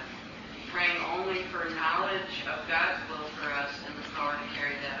God, praying only for knowledge of God's will for us and the power to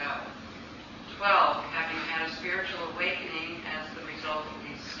carry that out. 12, having had a spiritual awakening as the result of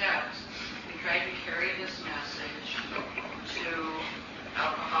these steps, we tried to carry this message to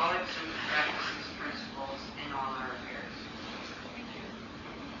alcoholics and practices principles in all our affairs.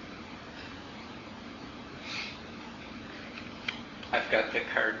 I've got the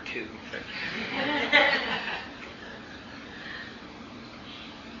card too.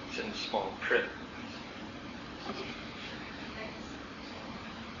 It's in small print. Thanks.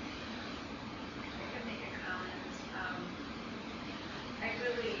 I can make a comment. I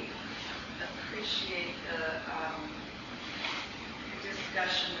really appreciate the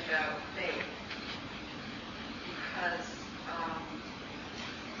discussion about faith because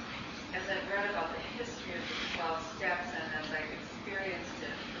as I've read about the history of the 12 steps and as I've experienced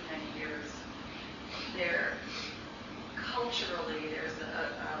it for many years, there culturally there's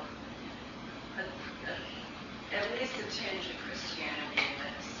at least a tinge of Christianity in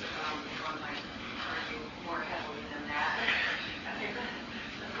this. One might argue more heavily than that. I think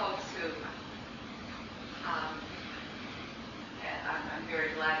the folks who, and I'm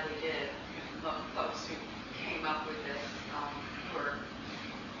very glad we did, the folks who came up with this were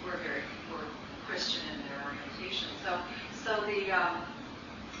Christian in their orientation. So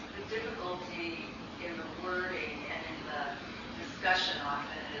the difficulty in the wording and in the discussion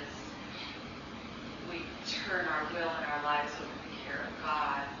often is we turn our will and our lives over to the care of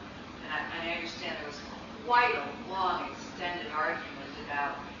God. And I understand there was quite a long, extended argument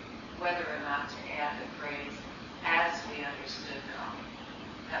about whether or not to add the phrase "as we understood God."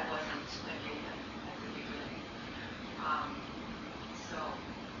 That wasn't a given at the beginning.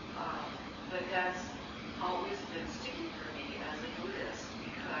 But that's always been sticky for me as a Buddhist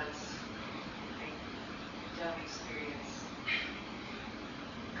because I don't experience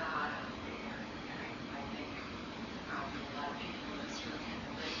God out there. And I think probably a lot of people in this room can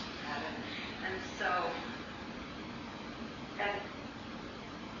relate to that. And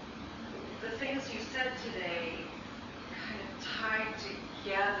the things you said today kind of tied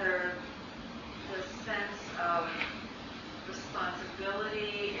together the sense of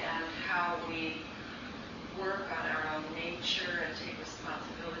responsibility and how we work on our own nature and take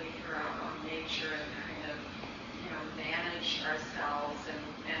responsibility for our own nature and kind of, manage ourselves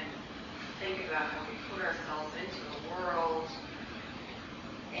and think about how we put ourselves into the world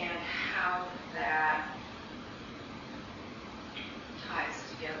and how that ties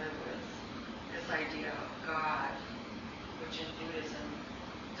together with this idea of God, which in Buddhism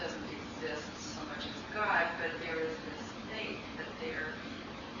doesn't exist so much as God, but there is this faith that there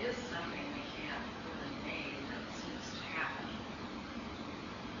is something we can't really name that seems to happen,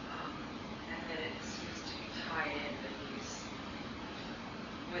 and that it seems to be tied in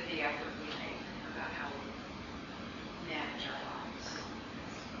with the effort we make about how we manage our lives.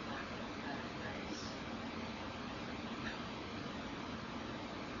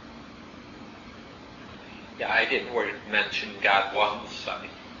 Yeah, I didn't mention God once, I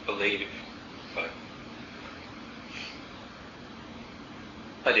believe,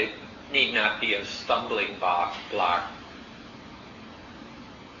 but it need not be a stumbling block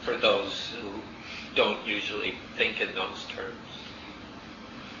for those who don't usually think in those terms.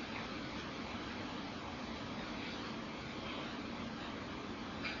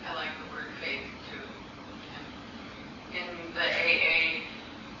 I like the word faith too. In the AA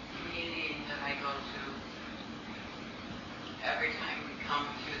meeting that I go to, every time we come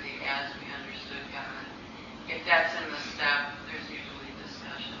to the "as we understood God," if that's in the step, there's usually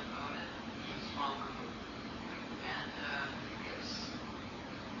discussion about it in a small group. And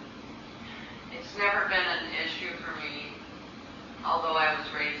it's never been an issue for me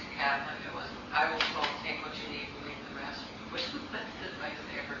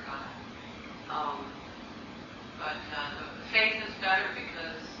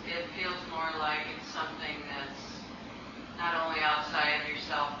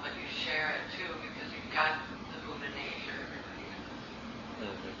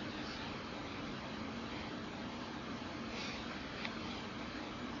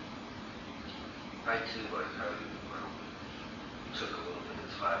I too like how you took a little bit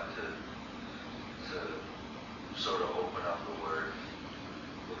of time to sort of open up the word,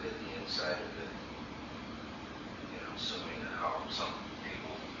 look at the inside of it, assuming how some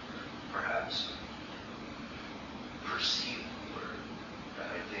people perhaps perceive the word. And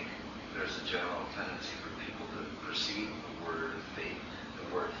I think there's a general tendency for people to perceive the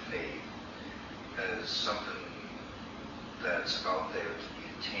word faith, as something that's out there to be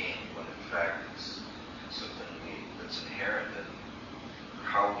attained, when in fact it's something that's inherent in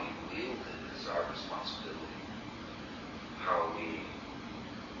how we wield it is our responsibility. How we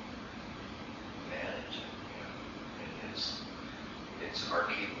manage it, and it's our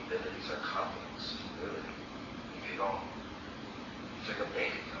capabilities, our competence, really. If you don't, it's like a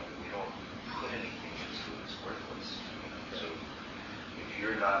bank account. If you don't put anything into it, it's worthless. So if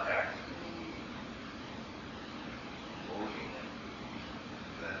you're not actively moving it,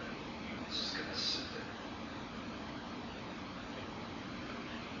 then it's just going to sit there.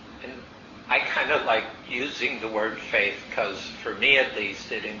 And I kind of like using the word faith because, for me at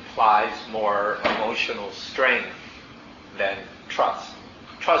least, it implies more emotional strength than trust.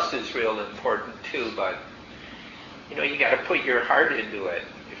 Trust is real important too, but you got to put your heart into it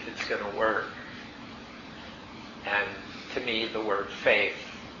if it's going to work. And to me, the word faith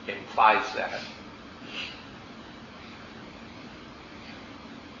implies that.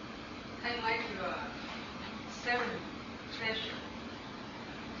 I like your 7 treasure.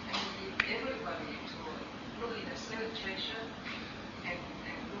 And need everybody to look in the 7 treasure and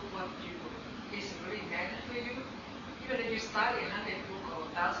look what is really meant for you. Even if you study 100 book or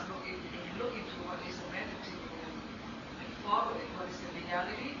 1,000 book, if you look into what is meant to you and follow it, what is the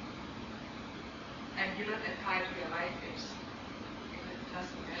reality, and you don't apply to your life, it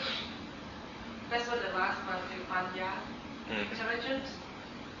doesn't matter. That's what the last one said, panya, intelligence.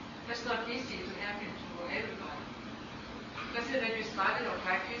 That's not easy to happen to everybody. Because when you study or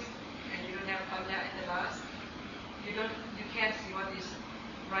practice and you don't have panya in the last, you can't see what is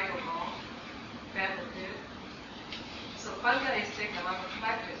right or wrong, bad or good. So panya is taking a lot of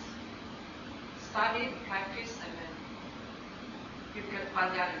practice. Study, practice, and then you get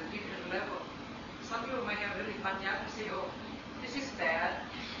panya at a different level. Some people might have really panya to say, oh, this is bad.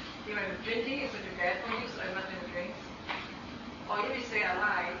 If I'm drinking, it's going to be bad for me, so I'm not going to drink. Or if you say I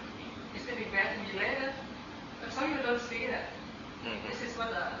lie, it's going to be bad for me later. But some people don't see that. This is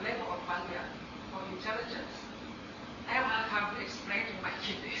what the level of panya, of intelligence. I have a hard time to explain to my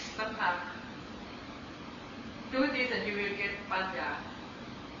kids. Sometimes, do this and you will get panya.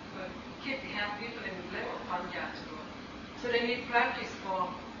 But kids have different level of panya too. So they need practice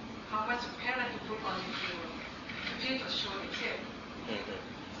for how much parent to put on to teach or show the kid.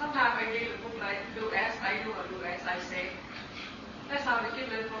 Sometimes I read a book like do as I do or do as I say. That's how the kid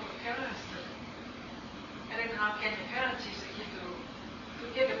learn from the parents. And then how can the parents teach the kid to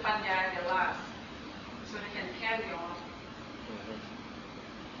get the panya in their lives so they can carry on.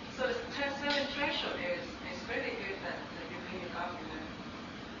 So the 7 threshold is very good that you bring it up in there.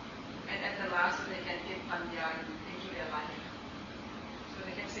 And at the last they can get panya into their life. So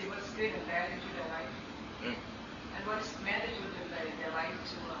they can see what's good and bad into their life. And what is management in their life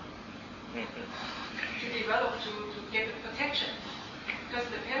to develop, to get the protection. Because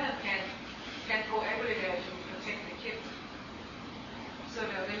the parent can go everywhere to protect the kids. So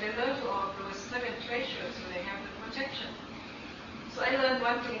that when they learn to all those 7 treasures, so they have the protection. So I learned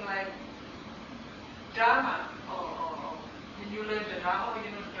one thing like Dharma, or when you learn the Dharma,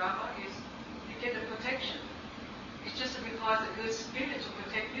 the Dharma is you get the protection. It's just because the good spirit to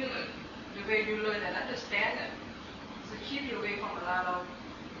protect you, the way you learn and understand it. So keep you away from a lot of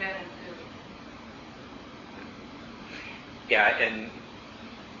bad and good. Yeah, and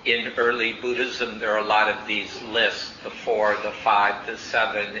in early Buddhism, there are a lot of these lists, the 4, the 5, the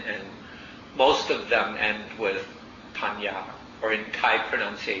 7, and most of them end with panya, or in Thai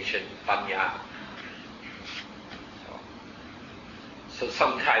pronunciation, panya. So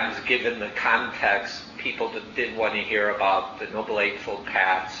sometimes, given the context, people didn't want to hear about the Noble Eightfold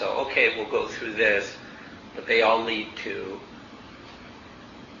Path, so okay, we'll go through this, but they all lead to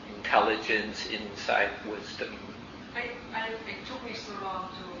intelligence, insight, wisdom. It took me so long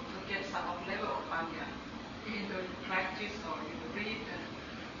to get some level of panya. In the practice or in the read, and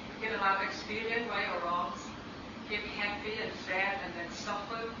you get a lot of experience, right or wrong, get happy and sad and then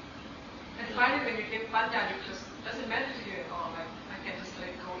suffer. And finally when you get panya, it just doesn't matter to you at all. Like I can just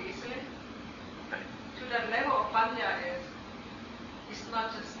let go easily. Right. To that level of panya it's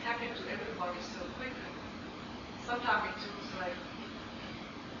not just happening to everybody so quickly. Sometimes it takes like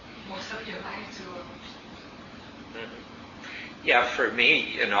most of your life to Yeah, for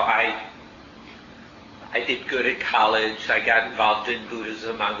me, I did good at college. I got involved in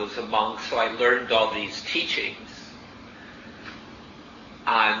Buddhism. I was a monk, so I learned all these teachings.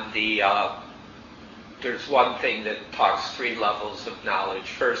 On the, there's one thing that talks 3 levels of knowledge.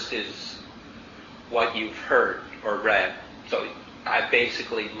 First is what you've heard or read. So I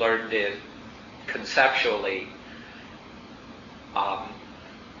basically learned it conceptually,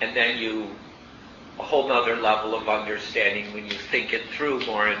 and then a whole nother level of understanding when you think it through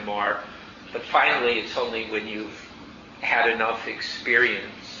more and more. But finally, it's only when you've had enough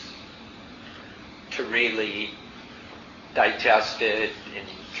experience to really digest it and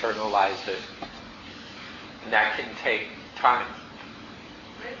internalize it. And that can take time.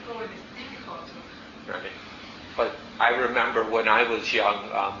 Let go is difficult. Right. But I remember when I was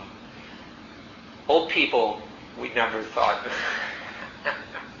young, old people, we never thought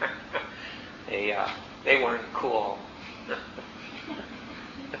they weren't cool.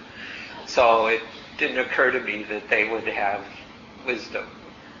 So it didn't occur to me that they would have wisdom.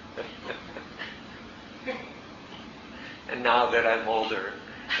 And now that I'm older,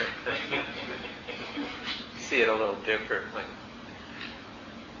 see it a little differently.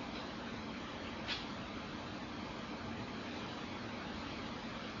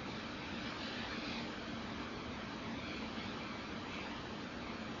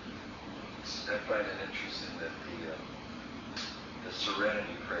 I find it interesting that the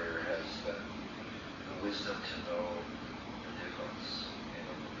serenity prayer has the wisdom to know the difference, and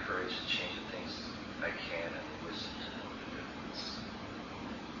the courage to change the things I can, and the wisdom to know the difference.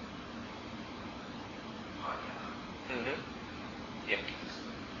 Mm-hmm. Yeah.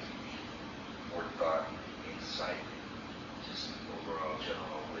 More thought, insight, just overall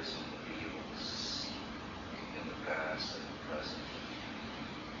general wisdom to be able to see in the past and the present.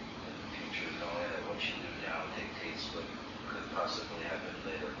 Future, knowing that what you do now dictates what could possibly happen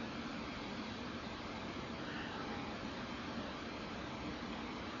later.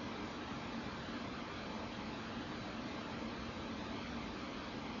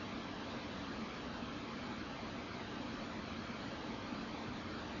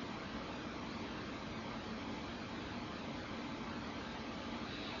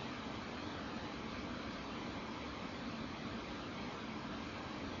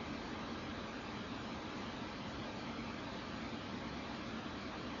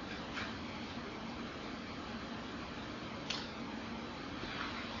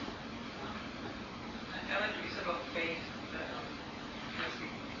 I like what you said about faith, that has to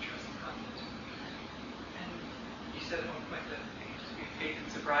be trust and confidence. And you said at one point that it used to be faith and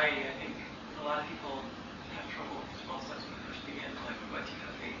sobriety. I think a lot of people have trouble, small steps when they first begin, like what do you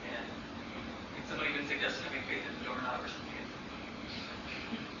have faith in? And somebody even suggested having faith in the doorknob or something.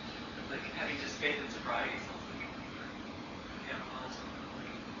 Like having just faith in sobriety sounds like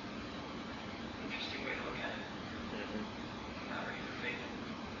interesting way to look at it. Not ready for faith in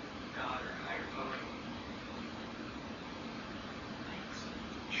God or higher power.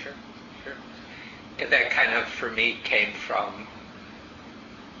 Sure. And that kind of, for me, came from,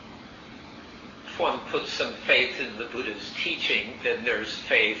 if one puts some faith in the Buddha's teaching, then there's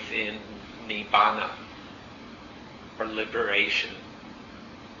faith in nibbana, or liberation.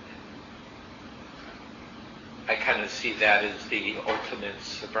 I kind of see that as the ultimate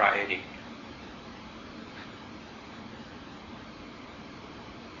sobriety.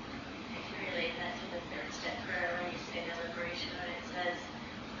 Relate that to the 3rd step prayer when you say the liberation, when it says,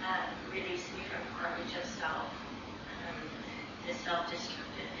 release me from garbage of self, the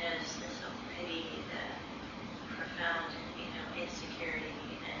self-destructiveness, the self-pity, the profound, insecurity.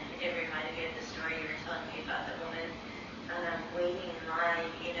 And it reminded me of the story you were telling me about the woman waiting in line,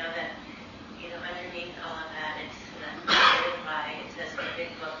 that, underneath all of that, it's written by, it says in the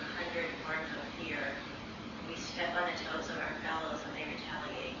big book, 100 forms of fear. We step on the toes of our fellows and they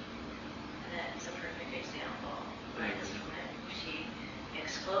retaliate. And that's a perfect example. This woman, she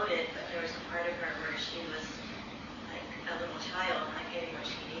exploded, but there was a part of her where she was like a little child, not getting what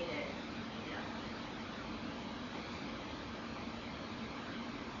she needed.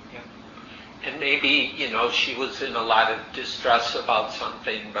 Yeah. And maybe, she was in a lot of distress about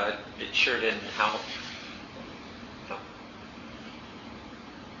something, but it sure didn't help. So.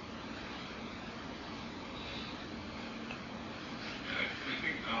 I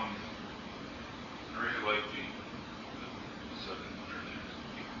think I really like the 7 traditions.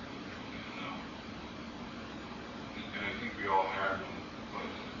 And I think we all had them, but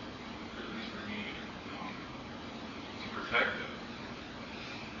at least for me, to protect them.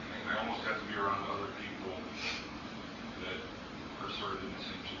 I almost have to be around other people that are sort of in the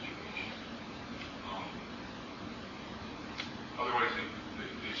same situation. Otherwise,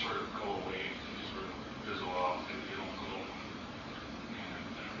 they sort of go away. They sort of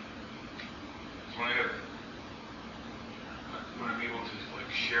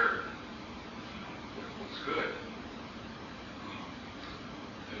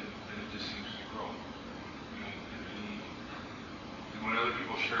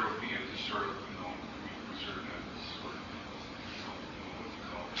shared with me, it just sort of, we sort of had this sort of, I don't know what to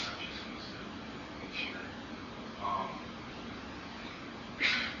call it, consciousness that we share.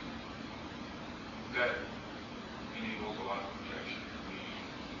 That enables a lot of protection for me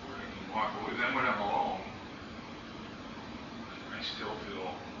where I can walk away. Then when I'm alone, I still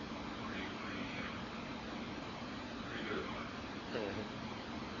feel pretty good about it.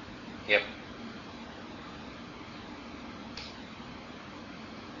 Mm-hmm. Yep.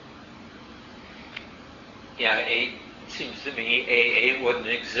 Yeah, it seems to me AA wouldn't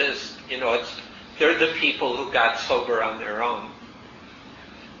exist. They're the people who got sober on their own.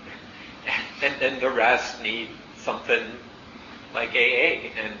 And then the rest need something like AA.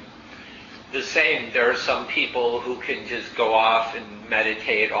 And the same, there are some people who can just go off and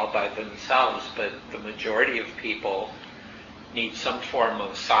meditate all by themselves, but the majority of people need some form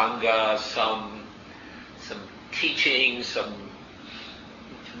of sangha, some teaching, some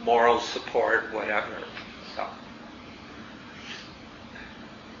moral support, whatever. So.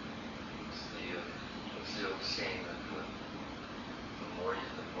 It's the old saying that the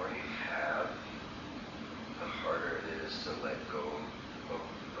more you have, the harder it is to let go of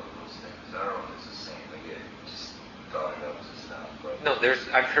those things. I don't know if it's the same. Maybe I just thought it up just now. But No,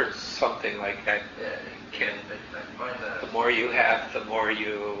 I've heard something like that. Yeah, I find that the more you have, the more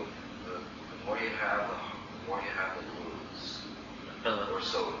you... The more you have, the more you have to lose. Or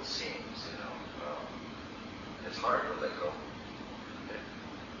so it seems, it's hard to let go.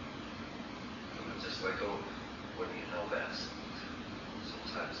 Just let go when you know best.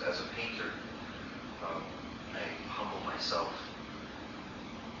 Sometimes, as a painter, I humble myself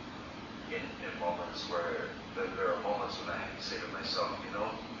in moments where there are moments when I say to myself,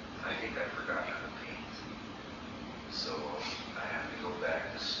 I think I forgot how to paint. So I have to go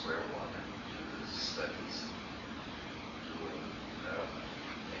back to square one and do the studies,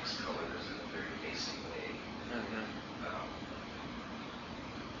 mix colors in a very basic way. Mm-hmm.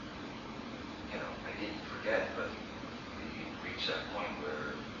 I didn't forget, but you reach that point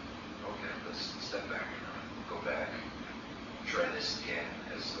where, okay, let's step back, go back, try this again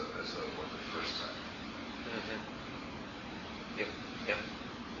as it was the first time. Mm-hmm. Yep.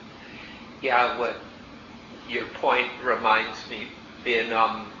 Yeah, what your point reminds me,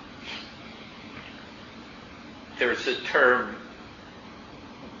 there's a term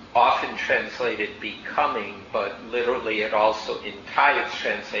often translated becoming, but literally it also in Thai it's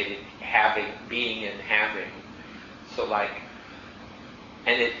translated being and having. So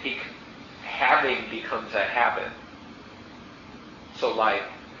having becomes a habit. So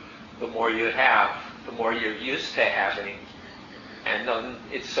the more you have, the more you're used to having, and then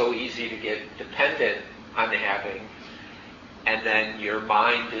it's so easy to get dependent on having, and then your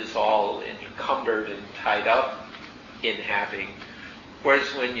mind is all encumbered and tied up in having.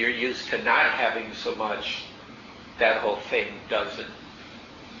 Whereas when you're used to not having so much, that whole thing doesn't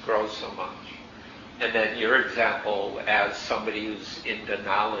grow so much. And then your example as somebody who's into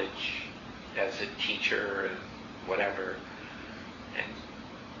knowledge, as a teacher and whatever, and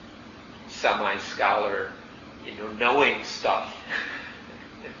semi-scholar, knowing stuff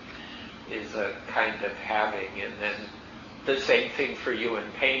is a kind of having. And then the same thing for you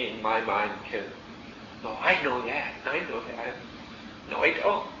in painting. My mind can, I know that. No, I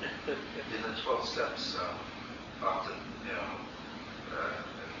don't. In the 12 steps, often,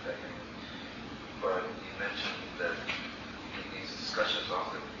 but you mentioned that these discussions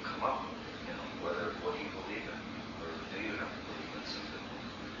often come up, what do you believe in, or do you have to believe in something?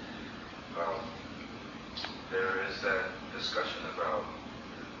 There is that discussion about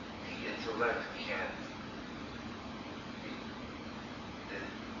the intellect can't.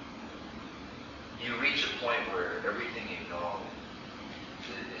 You reach a point where everything you know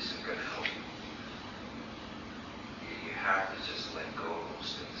isn't going to help you. You have to just let go of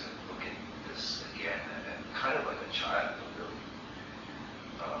those things and look at this again, and kind of like a child, really.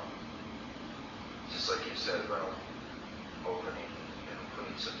 Just like you said about opening,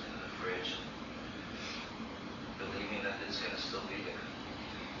 putting something in the fridge, and believing that it's going to still be there.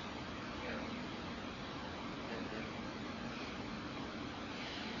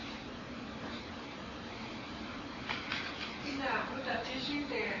 In the Buddha teaching,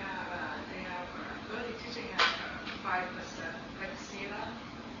 they have early teaching have 5%, like sila.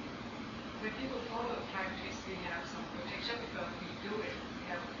 When people follow the practice, we have some protection because we do it. We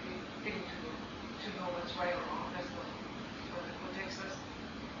have we think to know what's right or wrong. That's what protects us.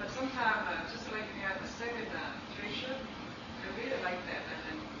 But sometimes, just like we have a second treasure, I really like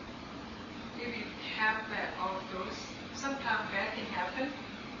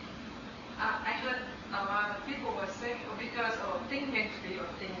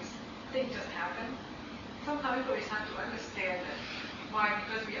things just happen. Sometimes people is hard to understand that why,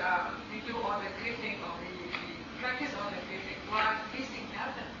 because we do all the good things or we practice all the good things, why these things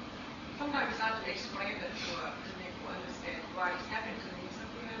happen. Sometimes it's hard to explain that to make people understand why it's happened to me,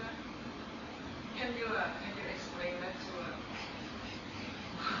 something like that. Can you explain that to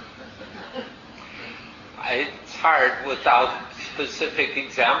It's hard without specific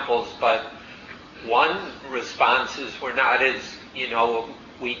examples, but one response is we're not as,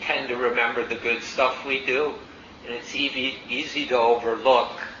 we tend to remember the good stuff we do, and it's easy to overlook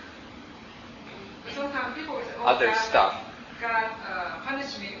sometimes people will say, other stuff. God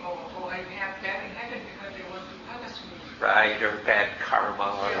punished me, or I have bad thing happen because they want to punish me. Right, or bad karma,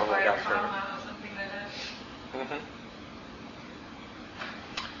 or whatever. Bad karma or something like that. Mm-hmm.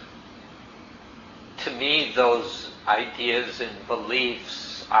 To me, those ideas and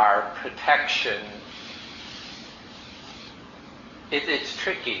beliefs are protection. It's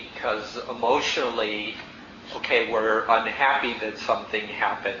tricky because emotionally, okay, we're unhappy that something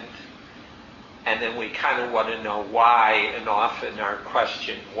happened, and then we kind of want to know why, and often our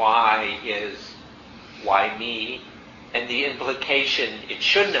question why is, why me? And the implication, it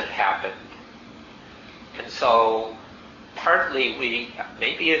shouldn't have happened. And so partly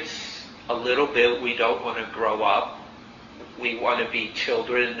maybe it's a little bit we don't want to grow up. We want to be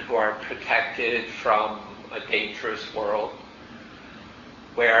children who are protected from a dangerous world,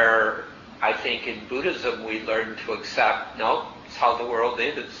 where I think in Buddhism we learn to accept, no, it's how the world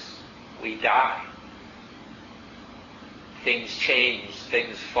is. We die. Things change,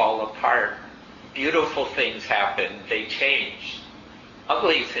 things fall apart. Beautiful things happen, they change.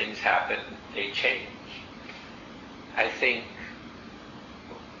 Ugly things happen, they change. I think,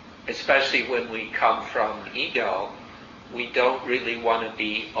 especially when we come from ego, we don't really want to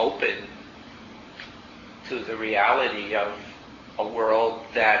be open to the reality of a world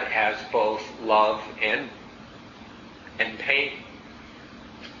that has both love and pain.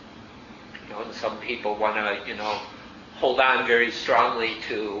 And some people want to, hold on very strongly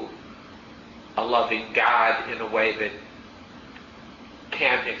to a loving God in a way that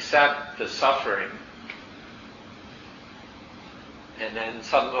can't accept the suffering. And then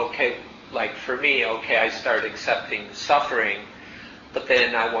like for me, I start accepting suffering, but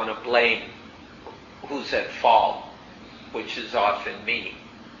then I want to blame who's at fault, which is often me.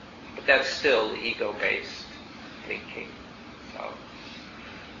 But that's still ego-based thinking.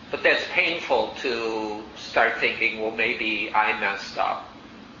 But that's painful to start thinking, well, maybe I messed up.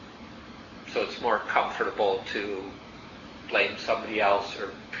 So it's more comfortable to blame somebody else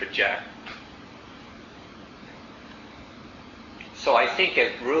or project. So I think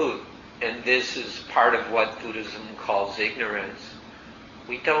at root, and this is part of what Buddhism calls ignorance,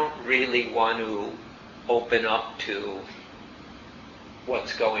 we don't really want to open up to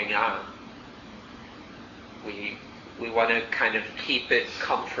what's going on. We want to kind of keep it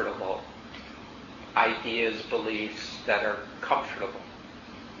comfortable. Ideas, beliefs that are comfortable.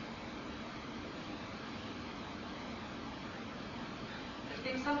 I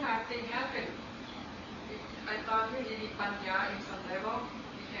think sometimes things happen. I thought we need panya in some level.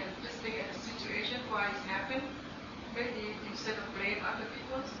 We can just look at the situation, why it's happened. Maybe instead of blame other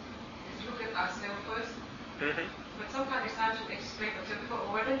people, just look at ourselves first. Mm-hmm. But sometimes it's hard to explain to people,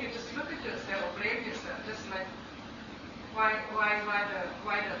 why don't you just look at yourself or blame yourself, just like why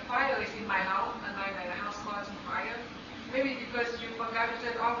the fire is in my house and my house caught on fire? Maybe because you forgot to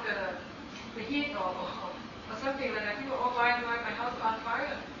turn off the heat or something like that. People, why my house on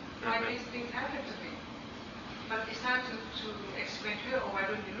fire? Why these things happen to me? But it's hard to explain to her, why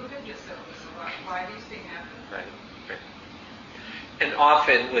don't you look at yourself? Why these things happen? Right. And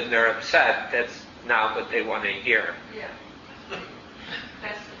often when they're upset, that's not what they want to hear. Yeah.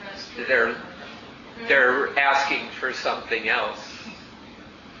 That's true. They're asking for something else.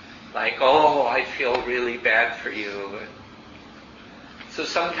 Like, oh, I feel really bad for you. So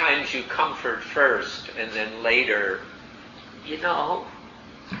sometimes you comfort first, and then later,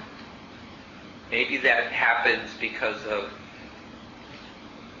 maybe that happens because of,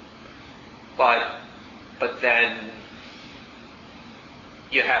 but then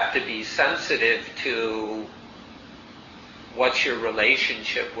you have to be sensitive to what's your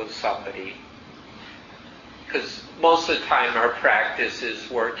relationship with somebody. Because most of the time our practice is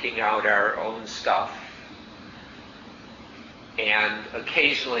working out our own stuff. And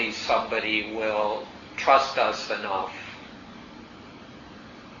occasionally somebody will trust us enough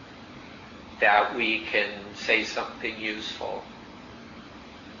that we can say something useful.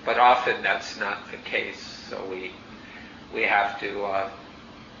 But often that's not the case, so we have to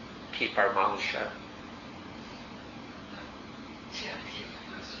keep our mouth shut.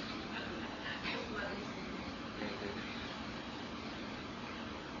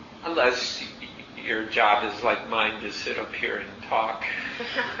 Unless your job is like mine to sit up here and talk.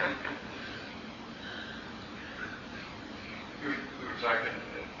 We were talking,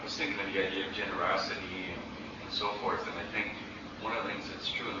 I was thinking of the idea of generosity and so forth, and I think one of the things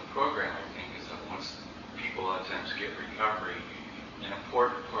that's true in the program, I think, is that once people a lot of times get recovery, an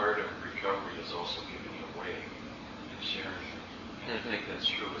important part of recovery is also giving it away and sharing it. And I think that's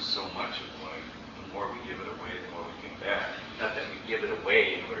true with so much of life. The more we give it away, the more we get back. Not that we give it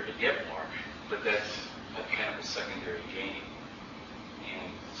away in order to get more, but that's a kind of a secondary gain.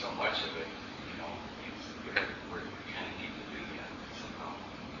 And so much of it, we kind of need to do that somehow.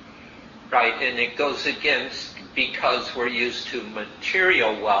 Right, and it goes against, because we're used to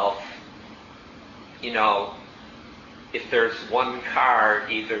material wealth, if there's one car,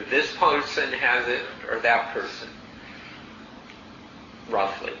 either this person has it or that person,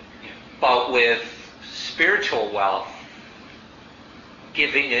 roughly. Yeah. But with spiritual wealth,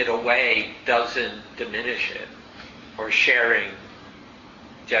 giving it away doesn't diminish it, or sharing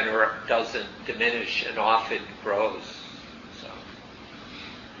doesn't diminish and often grows.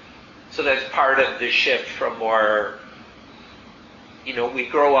 So that's part of the shift from more, we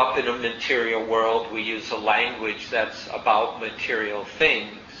grow up in a material world, we use a language that's about material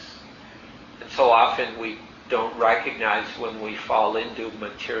things, and so often we don't recognize when we fall into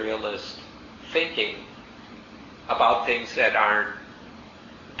materialist thinking about things that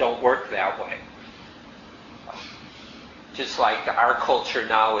don't work that way. Just like our culture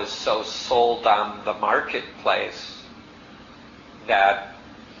now is so sold on the marketplace that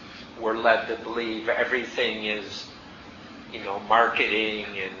we're led to believe everything is, marketing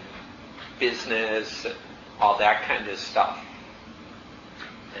and business and all that kind of stuff.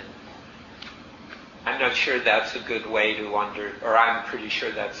 And I'm not sure that's a good way to or I'm pretty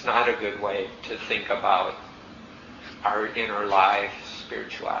sure that's not a good way to think about our inner life,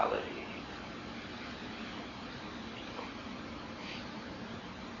 spirituality.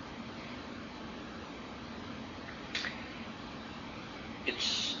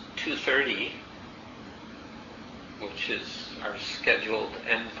 It's 2:30, which is our scheduled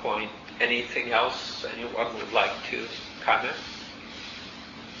endpoint. Anything else anyone would like to comment?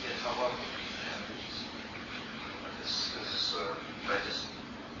 Yes, how about this is, I just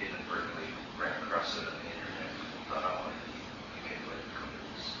inadvertently ran across it on the internet. Thought I wanted to get like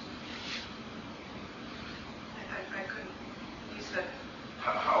this. I couldn't, you said,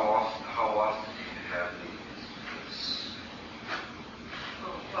 How often do you have these?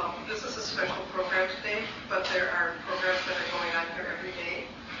 Well, this is a special program today, but there are programs that are going on here every day,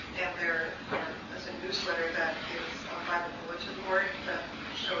 and there is a newsletter that is by the bulletin board that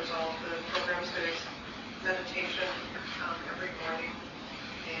shows all of the programs. There's meditation every morning,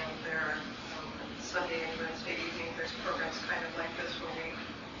 and there are Sunday and Wednesday evening, there's programs kind of like this where we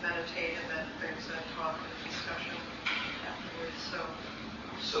meditate, and then there's a talk and discussion afterwards.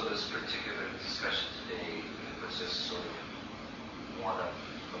 So this particular discussion today was just sort of one of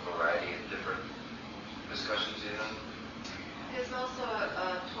a variety of different discussions in them. there's also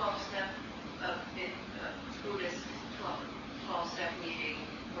a 12-step Buddhist 12-step meeting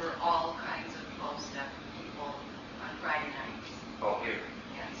for all kinds of 12-step people on Friday nights. Oh, here.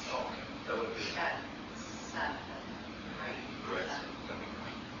 Yes. Oh, okay. That would be At 7, right? correct.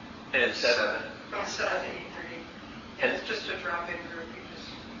 And it's 7. From 7 to 8:30. And it's just a drop-in group. You just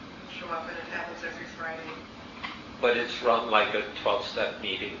show up, and it happens every Friday. But it's run like a 12-step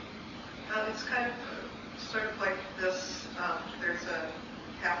meeting. It's kind of sort of like this. There's a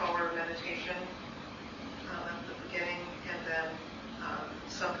half-hour meditation at the beginning, and then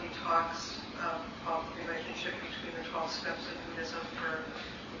somebody talks about the relationship between the 12 steps of Buddhism for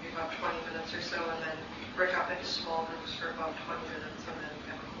maybe about 20 minutes or so, and then break up into small groups for about 20 minutes, and then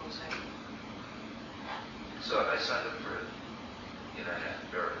have a closing. So I signed up for internet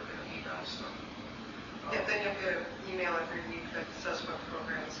or email stuff. And then you'll get an email every week that says what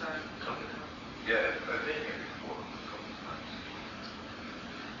programs are coming up. Yeah, I've been here before a couple of times.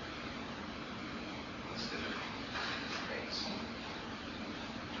 What's different? Thanks.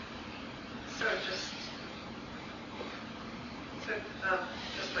 So just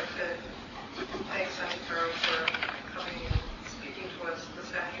like to thank Santikaro for coming and speaking to us this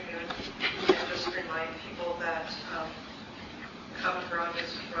afternoon, and just remind people that Common Ground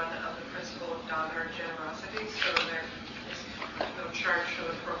is run on the principle of Dharma or generosity, so there is no charge for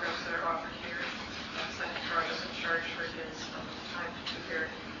the programs that are offered here. Santikaro doesn't charge for his time to be here.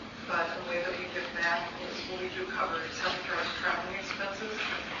 But the way that we give back is when we do cover Santikaro's traveling expenses,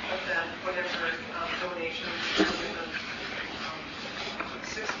 but then whatever donations are given,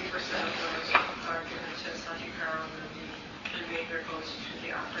 60% of those are given to Santikaro, and then the remainder goes to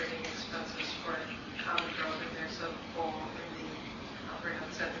the operating expenses for Common Ground, and there's a goal in the Operating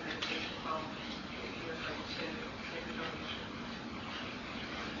on Center Meditation Fund if you would like to make a donation.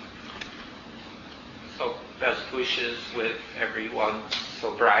 So best wishes with everyone's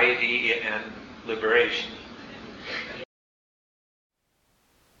sobriety and liberation.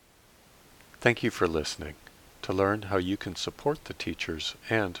 Thank you for listening. To learn how you can support the teachers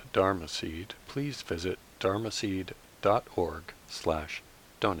and Dharma Seed, please visit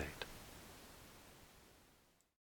dharmaseed.org/donate.